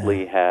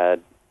purposely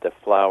had the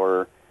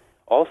flower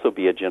also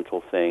be a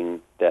gentle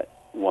thing that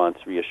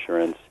wants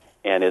reassurance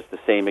and is the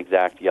same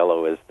exact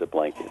yellow as the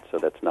blanket, so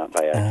that's not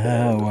by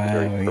accident. Oh, wow, it's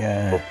a very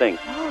purposeful thing.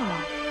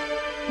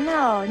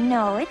 Oh,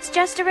 no, it's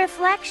just a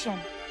reflection.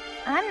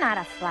 I'm not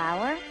a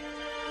flower.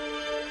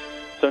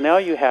 So now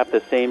you have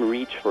the same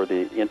reach for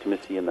the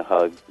intimacy and the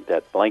hug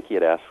that Blanky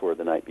had asked for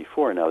the night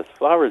before. Now this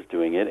flower is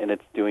doing it, and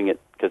it's doing it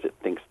because it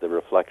thinks the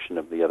reflection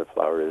of the other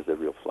flower is a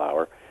real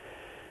flower.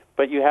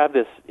 But you have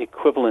this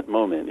equivalent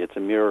moment. It's a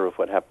mirror of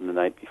what happened the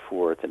night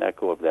before. It's an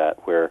echo of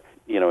that where,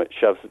 it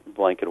shoves the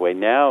blanket away.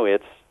 Now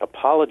it's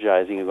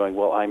apologizing and going,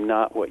 well, I'm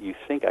not what you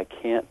think. I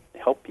can't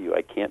help you.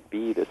 I can't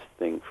be this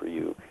thing for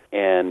you.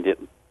 And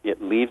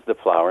it leaves the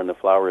flower, and the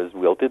flower is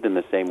wilted in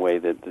the same way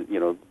that,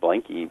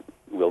 Blanky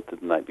wilted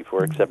the night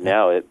before, except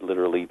now it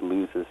literally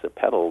loses a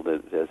petal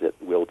as it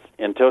wilts.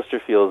 And Toaster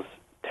feels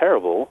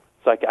terrible.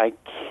 It's like, I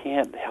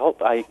can't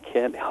help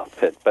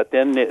it. But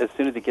then as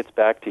soon as it gets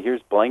back to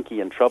here's Blanky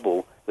in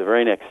trouble, the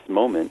very next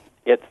moment,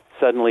 it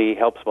suddenly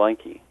helps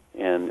Blanky.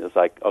 And it's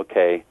like,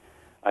 okay,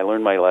 I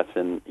learned my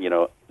lesson.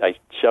 I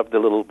shoved the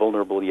little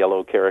vulnerable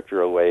yellow character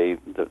away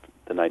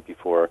the night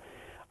before.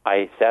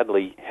 I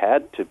sadly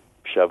had to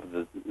shove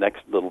the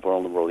next little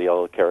vulnerable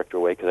yellow character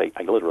away because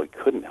I literally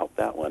couldn't help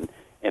that one.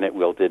 And it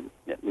wilted.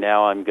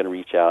 Now I'm going to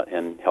reach out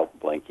and help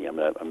Blanky. I'm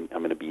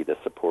going to be the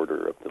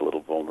supporter of the little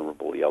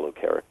vulnerable yellow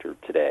character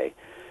today,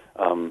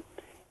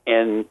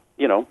 and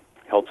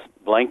helps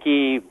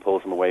Blanky,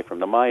 pulls him away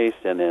from the mice,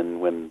 and then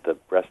when the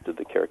rest of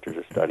the characters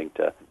are starting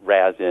to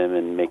razz him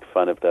and make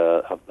fun of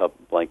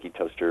Blanky,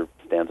 Toaster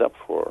stands up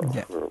for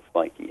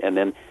Blanky, and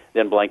then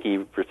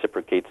Blanky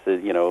reciprocates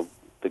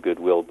the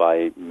goodwill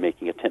by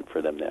making a tent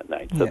for them that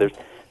night. So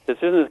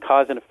there's a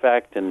cause and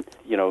effect, and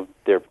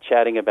they're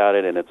chatting about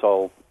it, and it's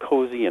all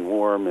cozy and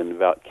warm and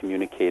about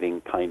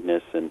communicating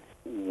kindness. And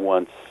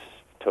once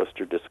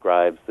Toaster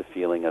describes the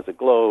feeling as a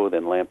glow,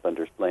 then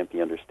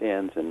Lampy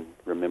understands and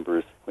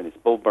remembers when his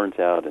bulb burns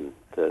out, and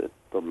the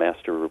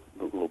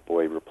little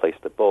boy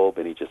replaced the bulb,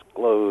 and he just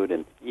glowed,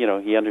 and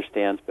he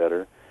understands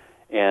better.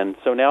 And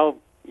so now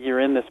you're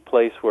in this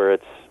place where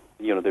it's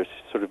there's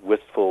sort of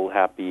wistful,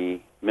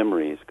 happy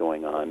memories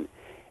going on,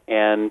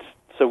 and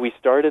so we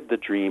started the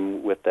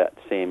dream with that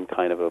same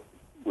kind of a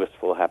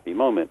wistful, happy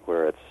moment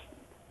where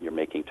you're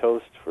making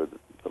toast for the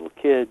little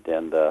kid,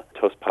 and the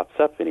toast pops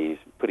up, and he's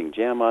putting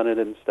jam on it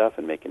and stuff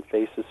and making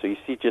faces. So you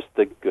see just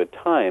the good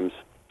times.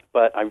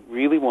 But I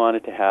really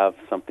wanted to have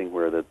something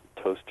where the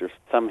toaster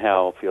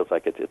somehow feels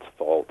like it's its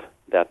fault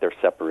that they're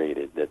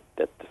separated, that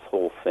this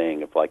whole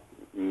thing of like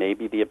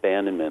maybe the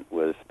abandonment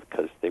was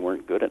because they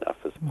weren't good enough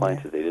as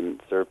appliances. They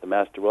didn't serve the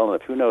master well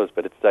enough. Who knows?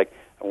 But it's like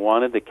I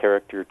wanted the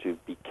character to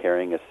be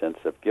carrying a sense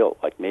of guilt,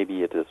 like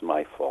maybe it is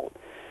my fault.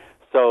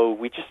 So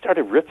we just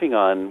started riffing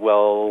on,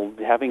 well,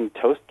 having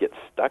toast get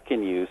stuck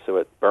in you so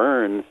it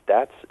burns,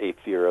 that's a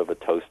fear of a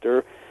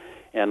toaster.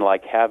 And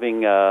like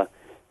having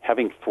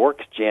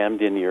forks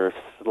jammed in your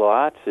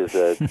slots is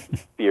a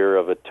fear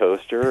of a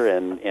toaster,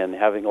 and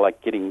having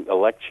like getting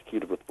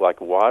electrocuted with like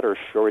water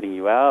shorting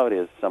you out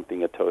is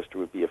something a toaster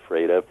would be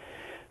afraid of.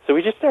 So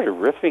we just started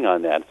riffing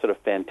on that, sort of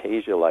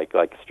Fantasia like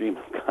stream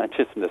of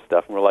consciousness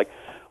stuff, and we're like,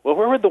 well,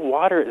 where would the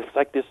water, it's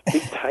like this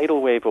big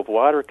tidal wave of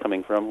water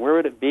coming from, where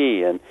would it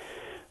be? And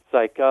it's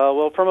like,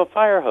 well, from a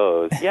fire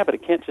hose. Yeah, but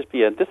it can't just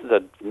be this is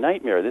a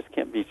nightmare. This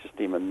can't be just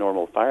even a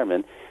normal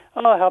fireman.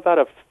 Oh, how about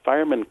a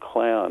fireman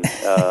clown?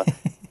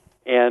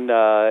 And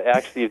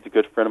actually, it's a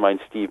good friend of mine,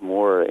 Steve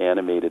Moore,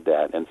 animated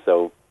that. And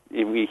so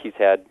he's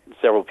had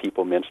several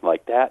people mention,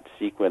 like, that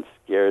sequence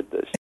scared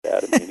the shit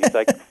out of me. And he's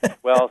like,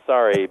 well,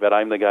 sorry, but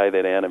I'm the guy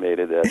that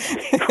animated that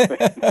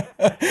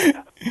sequence.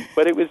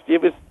 But it was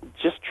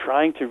just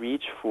trying to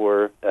reach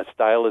for a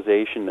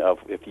stylization of,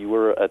 if you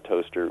were a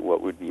toaster,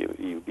 what would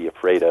you be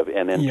afraid of,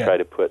 and then try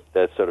to put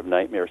that sort of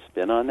nightmare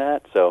spin on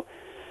that. So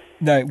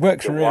no, it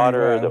works the really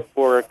water, well. the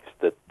forks,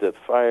 the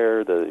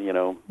fire,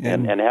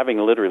 and having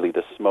literally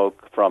the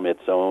smoke from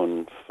its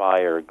own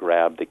fire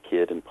grab the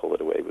kid and pull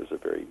it away was a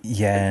very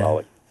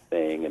symbolic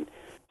thing. And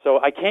so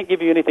I can't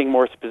give you anything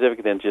more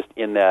specific than just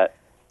in that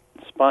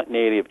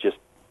spontaneity of just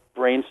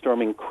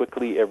brainstorming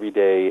quickly every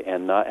day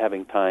and not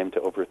having time to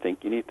overthink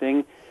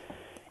anything.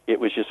 It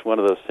was just one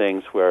of those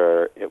things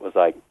where it was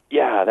like,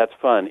 yeah, that's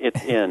fun.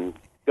 It's in.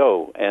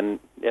 Go. And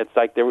it's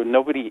like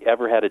nobody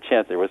ever had a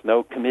chance. There was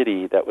no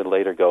committee that would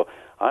later go,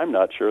 I'm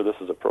not sure this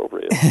is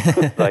appropriate.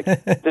 It's like,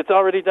 it's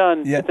already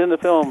done. Yeah. It's in the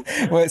film.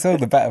 Well, it's all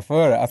the better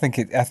for it. I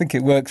think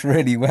it works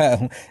really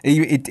well.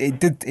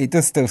 It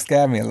does still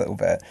scare me a little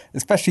bit,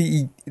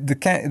 especially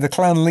the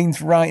clown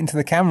leans right into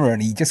the camera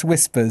and he just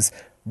whispers,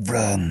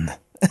 "Run."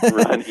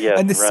 Run, yes,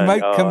 and the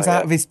smoke comes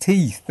out of his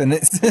teeth, and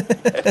it's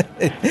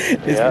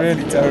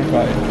really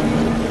terrifying.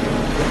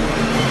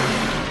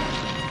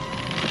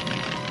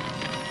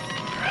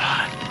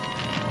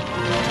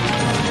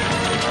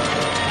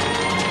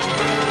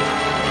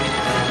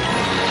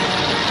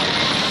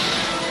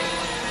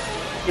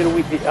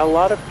 A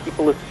lot of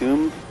people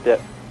assumed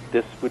that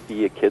this would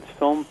be a kids'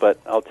 film, but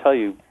I'll tell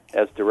you,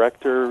 as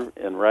director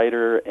and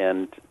writer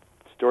and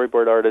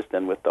storyboard artist,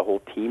 and with the whole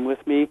team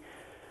with me,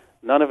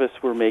 none of us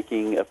were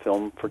making a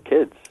film for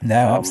kids. No,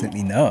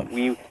 absolutely not.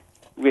 We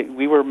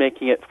were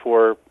making it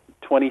for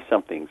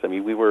 20-somethings. I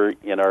mean, we were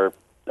in our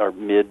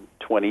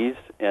mid-20s,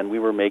 and we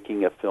were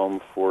making a film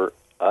for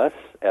us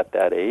at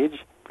that age.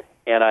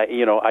 And I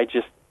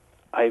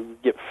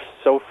get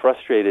so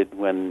frustrated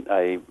when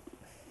I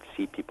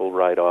see people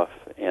write off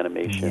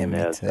animation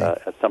as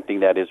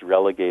something that is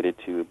relegated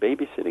to a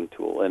babysitting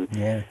tool. And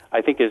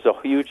I think there's a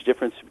huge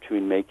difference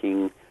between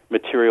making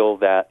material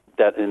that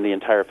in the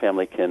entire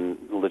family can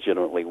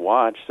legitimately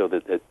watch, so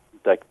that it's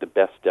like the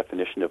best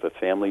definition of a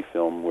family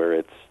film, where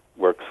it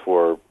works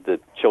for the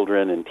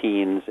children and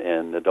teens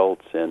and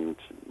adults and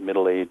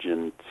middle age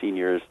and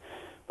seniors.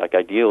 Like,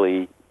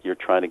 ideally, you're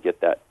trying to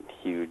get that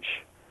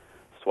huge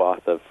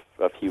swath of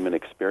human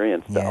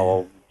experience to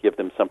all give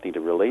them something to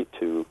relate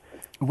to.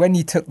 When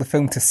you took the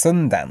film to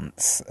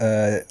Sundance,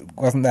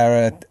 wasn't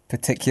there a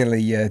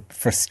particularly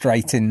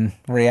frustrating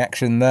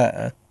reaction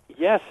there?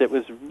 Yes, it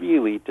was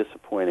really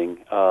disappointing.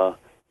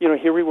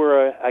 Here we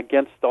were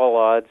against all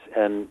odds,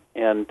 and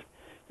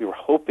we were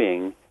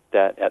hoping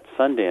that at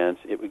Sundance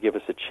it would give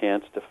us a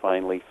chance to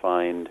finally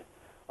find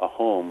a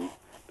home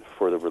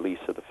for the release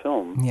of the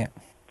film. Yeah.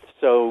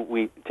 So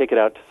we take it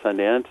out to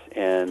Sundance,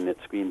 and it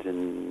screens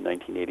in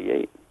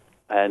 1988.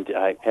 And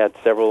I had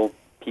several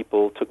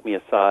people took me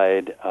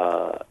aside.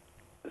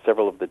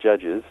 Several of the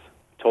judges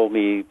told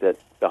me that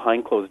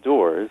behind closed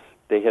doors,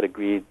 they had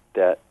agreed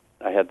that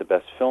I had the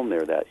best film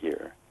there that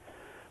year,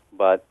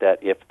 but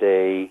that if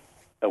they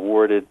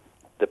awarded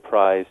the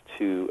prize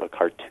to a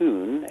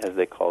cartoon, as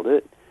they called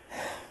it,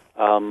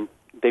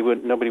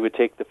 nobody would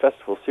take the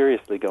festival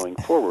seriously going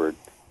forward.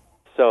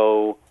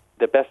 So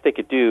the best they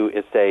could do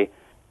is say,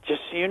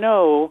 just so you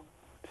know,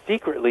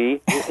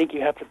 secretly, we think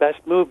you have the best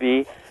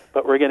movie,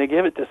 but we're going to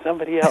give it to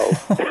somebody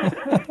else.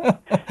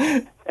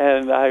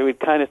 And I would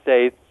kind of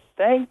say,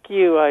 thank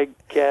you, I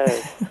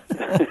guess.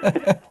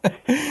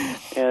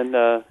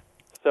 And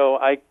so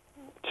I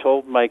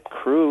told my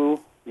crew,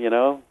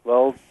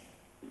 well,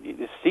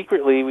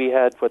 secretly we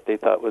had what they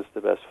thought was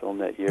the best film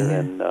that year,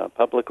 and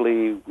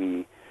publicly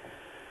we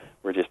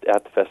were just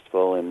at the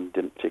festival and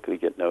didn't particularly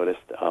get noticed.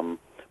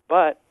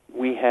 But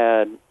we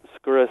had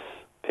Skouras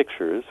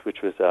Pictures,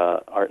 which was an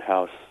art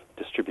house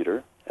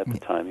distributor at the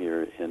time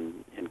here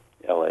in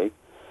L.A.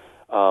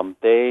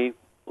 They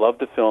loved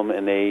the film,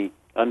 and they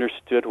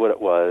understood what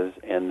it was,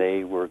 and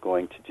they were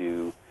going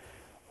to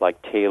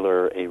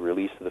tailor a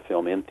release of the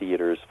film in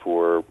theaters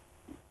for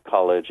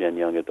college and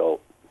young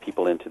adult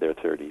people into their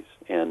 30s.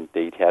 And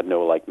they had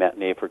no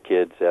matinee for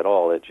kids at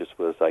all. It just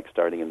was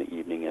starting in the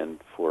evening, and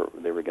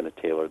they were going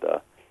to tailor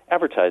the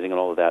advertising and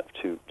all of that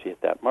to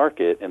hit that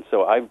market. And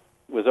so I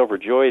was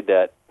overjoyed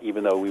that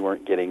even though we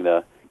weren't getting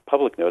the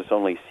public notice,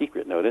 only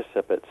secret notice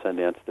up at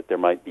Sundance, that there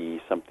might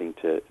be something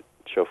to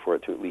show for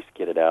it, to at least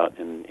get it out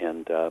and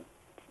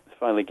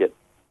finally get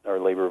our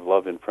labor of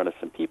love in front of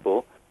some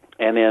people.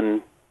 And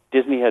then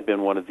Disney had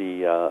been one of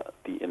the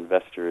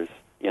investors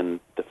in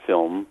the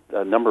film.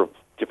 A number of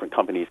different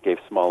companies gave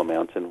small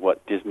amounts, and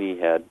what Disney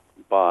had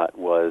bought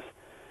was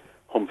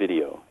home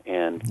video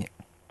and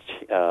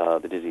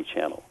the Disney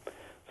Channel.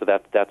 So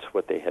that's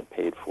what they had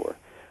paid for.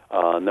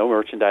 No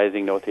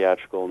merchandising, no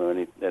theatrical, no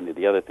any of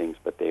the other things,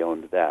 but they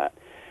owned that.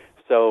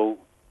 So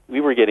we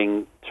were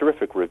getting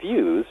terrific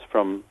reviews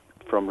from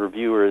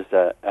reviewers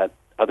at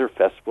other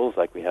festivals,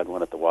 like we had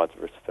one at the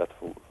Wadsworth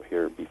Festival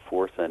here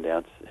before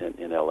Sundance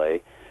in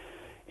L.A.,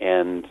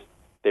 and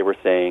they were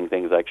saying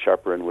things like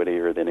sharper and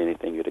wittier than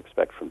anything you'd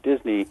expect from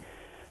Disney.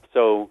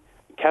 So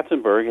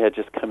Katzenberg had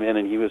just come in,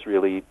 and he was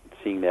really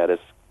seeing that as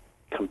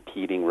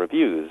competing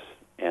reviews,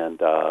 and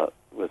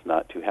was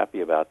not too happy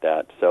about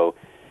that. So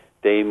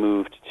they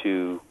moved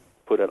to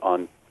put it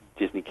on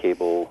Disney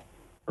Cable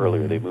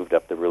earlier. They moved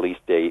up the release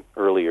date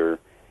earlier,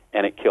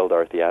 and it killed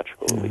our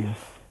theatrical release.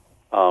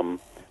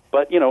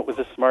 But, you know, it was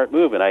a smart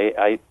move, and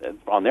I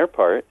on their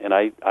part, and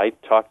I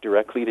talked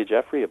directly to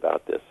Jeffrey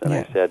about this, and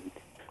I said,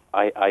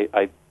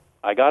 I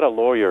got a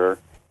lawyer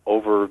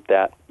over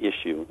that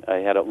issue. I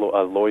had a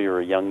lawyer,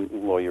 a young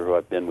lawyer who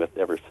I've been with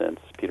ever since,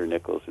 Peter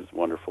Nichols, who's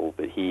wonderful,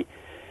 but he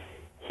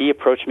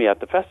approached me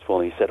at the festival,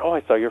 and he said,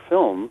 I saw your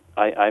film.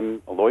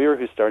 I'm a lawyer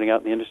who's starting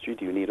out in the industry.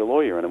 Do you need a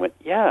lawyer? And I went,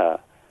 yeah,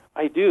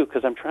 I do,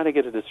 because I'm trying to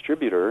get a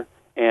distributor,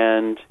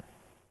 and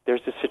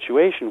there's a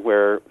situation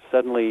where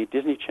suddenly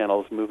Disney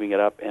Channel is moving it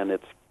up, and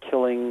it's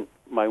killing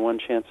my one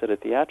chance at a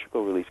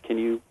theatrical release. Can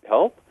you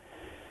help?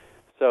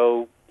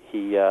 So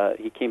he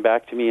came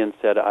back to me and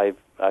said,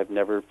 I've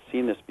never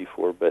seen this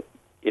before, but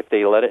if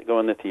they let it go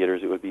in the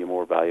theaters, it would be a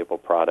more valuable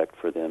product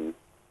for them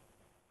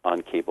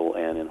on cable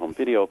and in home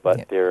video,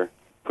 but they're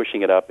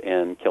pushing it up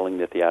and killing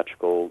the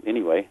theatrical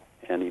anyway,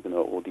 and even though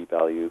it will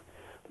devalue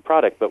the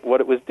product. But what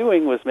it was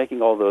doing was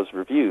making all those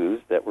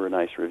reviews that were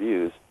nice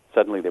reviews,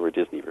 suddenly they were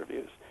Disney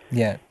reviews.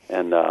 Yeah.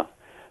 And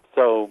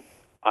so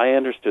I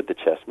understood the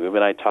chess move,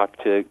 and I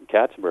talked to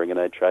Katzenberg, and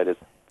I tried to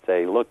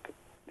say, look,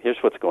 here's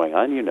what's going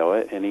on, you know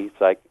it. And he's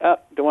like,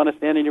 don't want to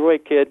stand in your way,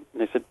 kid.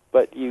 And I said,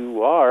 but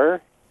you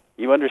are.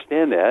 You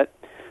understand that.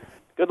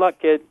 Good luck,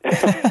 kid.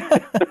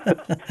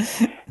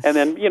 And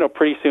then, you know,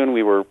 pretty soon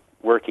we were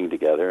working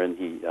together, and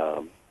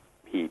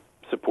he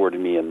supported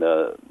me, and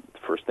the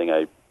first thing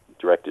I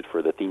directed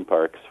for the theme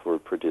parks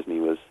for Disney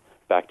was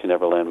Back to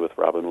Neverland with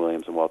Robin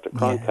Williams and Walter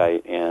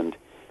Cronkite, and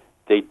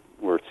they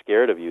were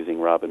scared of using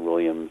Robin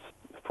Williams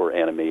for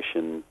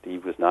animation. He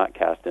was not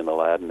cast in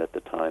Aladdin at the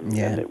time,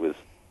 and he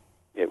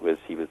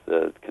was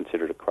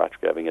considered a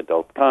crotch-grabbing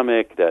adult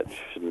comic that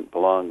shouldn't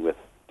belong with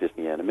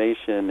Disney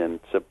animation, and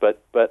so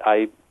but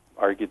I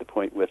argued the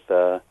point with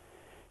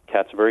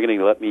Katzenberg, and he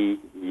let me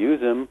use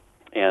him.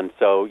 And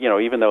so, you know,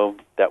 even though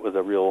that was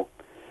a real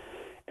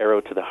arrow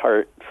to the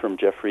heart from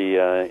Jeffrey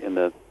in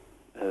the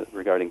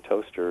regarding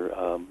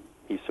Toaster,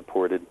 he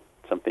supported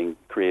something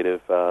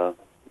creative on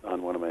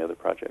one of my other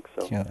projects.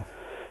 So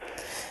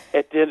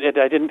I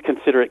didn't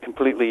consider it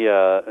completely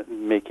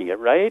making it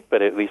right,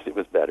 but at least it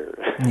was better.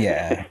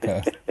 Yeah, of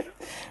course.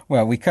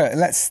 Well,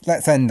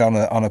 let's end on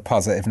a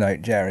positive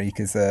note, Jerry,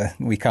 because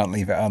we can't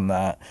leave it on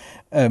that.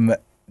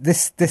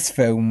 This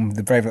film,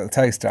 The Brave Little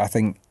Toaster, I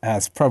think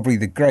has probably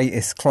the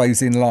greatest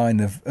closing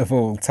line of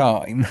all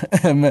time,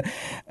 and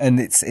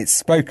it's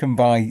spoken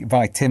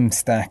by Tim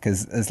Stack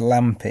as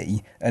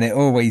Lampy, and it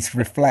always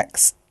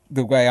reflects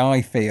the way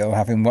I feel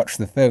having watched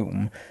the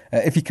film.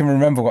 If you can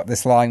remember what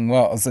this line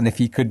was, and if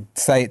you could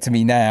say it to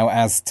me now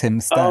as Tim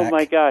Stack. Oh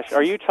my gosh,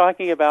 are you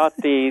talking about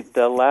the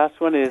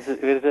last one? Is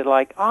it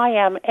like, I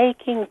am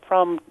aching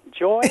from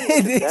joy?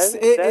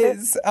 It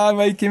is. I'm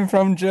aching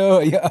from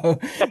joy. Oh,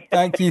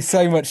 thank you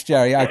so much,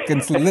 Jerry. I can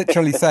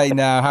literally say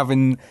now,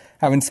 having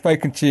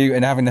spoken to you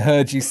and having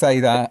heard you say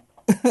that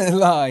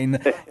line,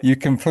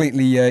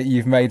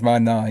 you've made my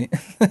night.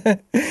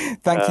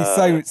 Thank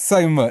you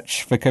so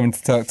much for coming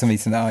to talk to me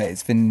tonight.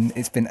 It's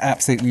been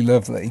absolutely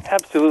lovely.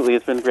 Absolutely,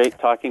 it's been great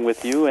talking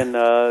with you,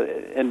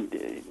 and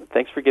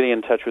thanks for getting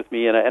in touch with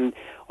me. And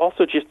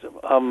also just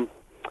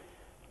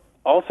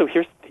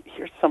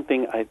here's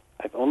something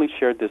I've only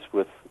shared this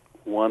with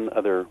one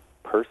other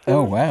person.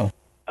 Oh wow!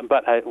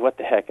 But what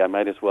the heck? I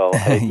might as well.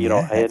 I'd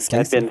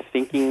been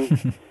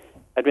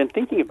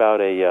thinking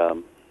about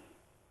a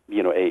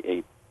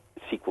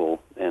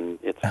sequel, and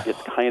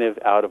it's kind of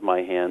out of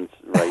my hands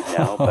right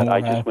now. But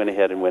I just went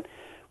ahead and went,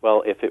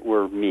 well, if it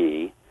were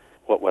me,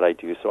 what would I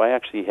do? So I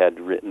actually had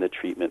written the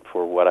treatment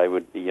for what I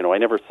would. I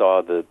never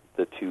saw the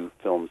two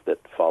films that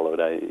followed.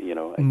 I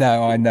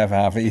never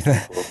have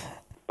either.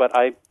 But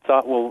I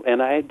thought, well,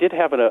 and I did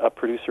have a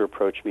producer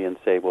approach me and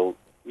say, well,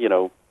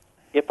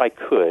 if I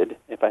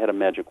had a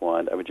magic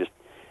wand, I would just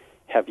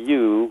have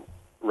you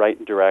write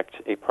and direct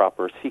a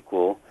proper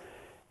sequel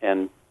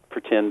and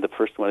pretend the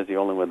first one is the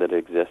only one that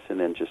exists, and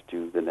then just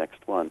do the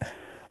next one.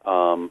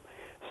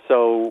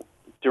 So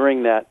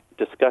during that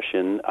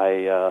discussion,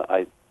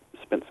 I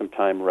spent some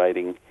time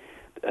writing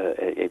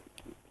a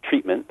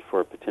treatment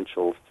for a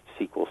potential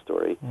sequel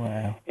story.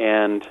 Wow.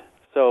 And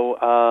so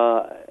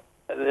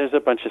there's a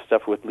bunch of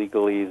stuff with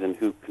legalese and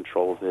who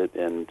controls it,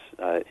 and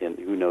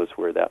who knows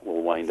where that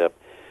will wind up.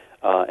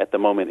 At the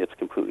moment, it's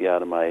completely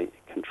out of my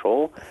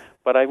control.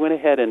 But I went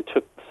ahead and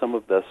took some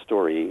of the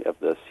story of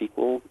the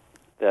sequel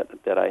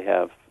that I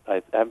have.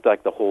 I have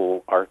like the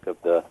whole arc of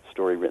the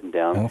story written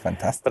down. Oh,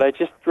 fantastic! But I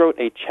just wrote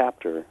a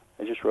chapter.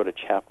 I just wrote a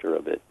chapter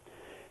of it,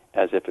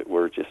 as if it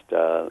were just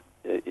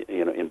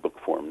in book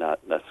form, not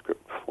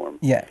script form.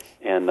 Yeah.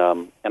 And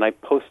I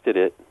posted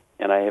it,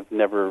 and I have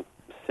never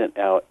sent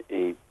out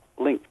a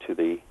link to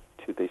the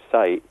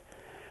site,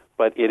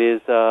 but it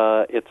is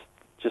it's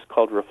just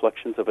called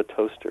Reflections of a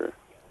Toaster.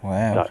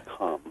 Wow.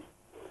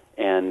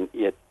 And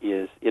it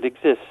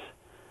exists,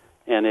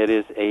 and it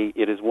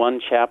is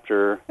one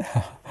chapter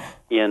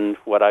in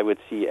what I would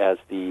see as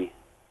the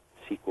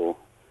sequel.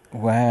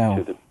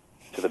 Wow.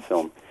 To the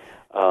film.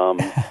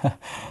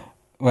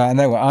 Well, I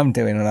know what I'm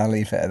doing when I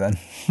leave here then.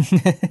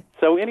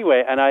 So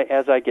anyway, and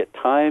as I get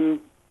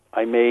time,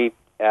 I may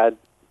add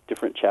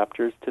different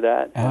chapters to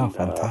that. Oh, and,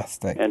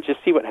 fantastic. And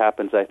just see what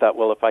happens. I thought,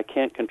 well, if I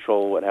can't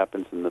control what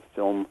happens in the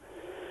film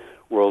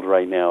world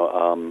right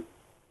now,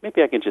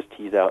 maybe I can just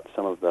tease out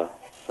some of the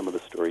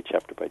story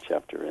chapter by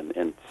chapter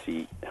and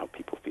see how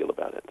people feel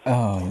about it.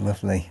 Oh,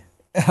 lovely.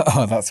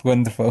 Oh, that's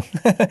wonderful.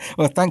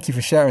 Well, thank you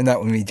for sharing that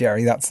with me,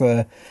 Jerry. That's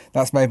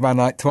made my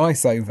night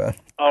twice over.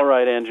 All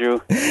right, Andrew.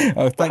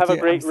 Oh, thank you. Have a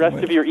great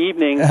rest of your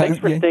evening. Thanks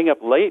for staying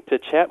up late to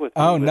chat with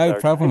me. Oh, no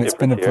problem. It's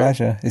been a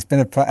pleasure. It's been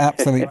an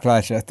absolute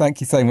pleasure.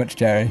 Thank you so much,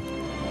 Jerry.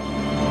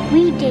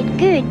 We did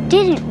good,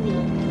 didn't we?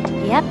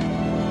 Yep.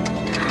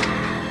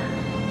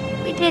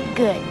 We did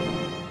good.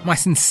 My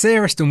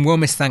sincerest and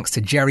warmest thanks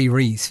to Jerry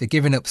Rees for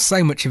giving up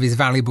so much of his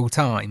valuable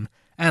time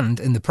and,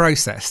 in the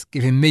process,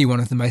 giving me one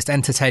of the most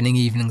entertaining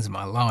evenings of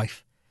my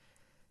life.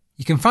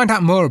 You can find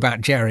out more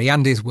about Jerry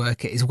and his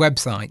work at his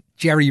website,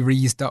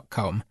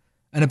 jerryrees.com,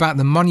 and about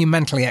the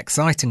monumentally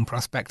exciting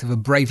prospect of a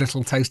Brave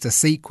Little Toaster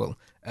sequel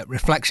at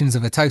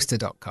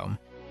reflectionsofatoaster.com.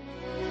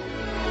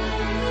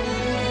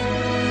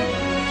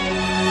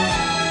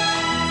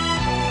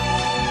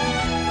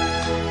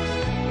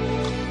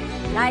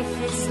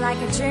 Life is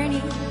like a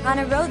journey on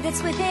a road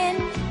that's within.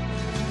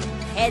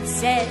 Head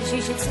says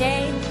you should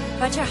stay,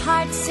 but your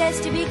heart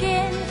says to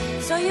begin.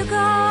 So you go,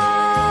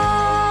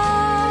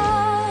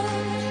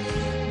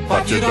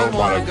 but you don't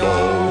want to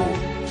go.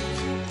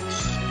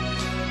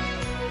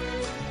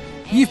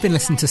 You've been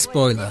listening to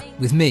Spoiler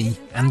with me,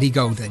 Andy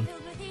Golding.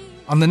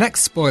 On the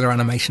next Spoiler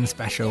Animation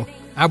special,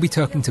 I'll be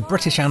talking to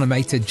British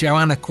animator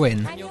Joanna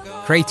Quinn,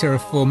 creator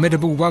of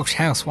formidable Welsh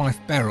housewife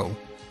Beryl,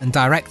 and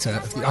director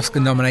of the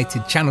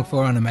Oscar-nominated Channel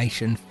 4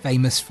 animation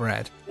Famous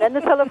Fred. Then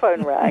the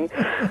telephone rang,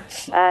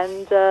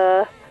 and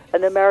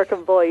an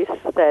American voice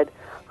said,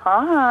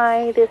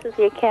 "Hi, this is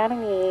the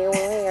Academy.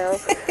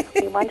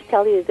 We want to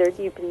tell you that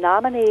you've been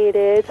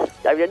nominated."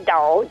 I mean,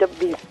 no, don't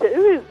be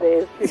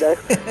serious, you know.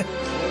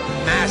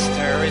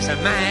 Master is a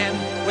man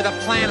with a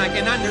plan I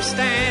can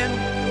understand.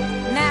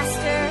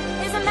 Master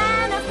is a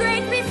man of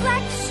great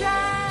reflection.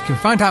 You can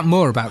find out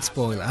more about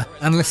Spoiler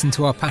and listen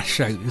to our past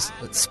shows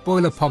at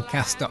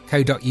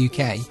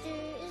spoilerpodcast.co.uk,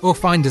 or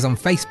find us on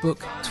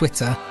Facebook,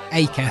 Twitter,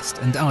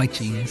 Acast and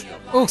iTunes.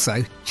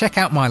 Also, check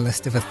out my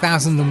list of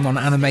 1001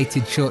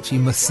 animated shorts you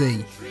must see.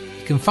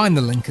 You can find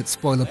the link at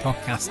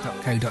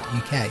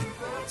spoilerpodcast.co.uk.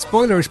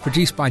 Spoiler is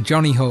produced by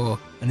Johnny Hoare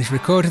and is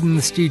recorded in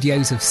the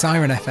studios of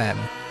Siren FM,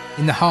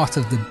 in the heart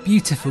of the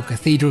beautiful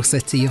cathedral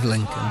city of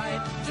Lincoln.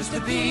 Just to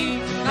be,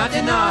 not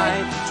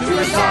denied, to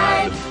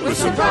reside with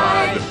some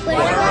pride, what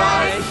a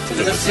ride to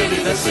the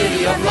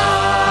city of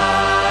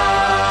life.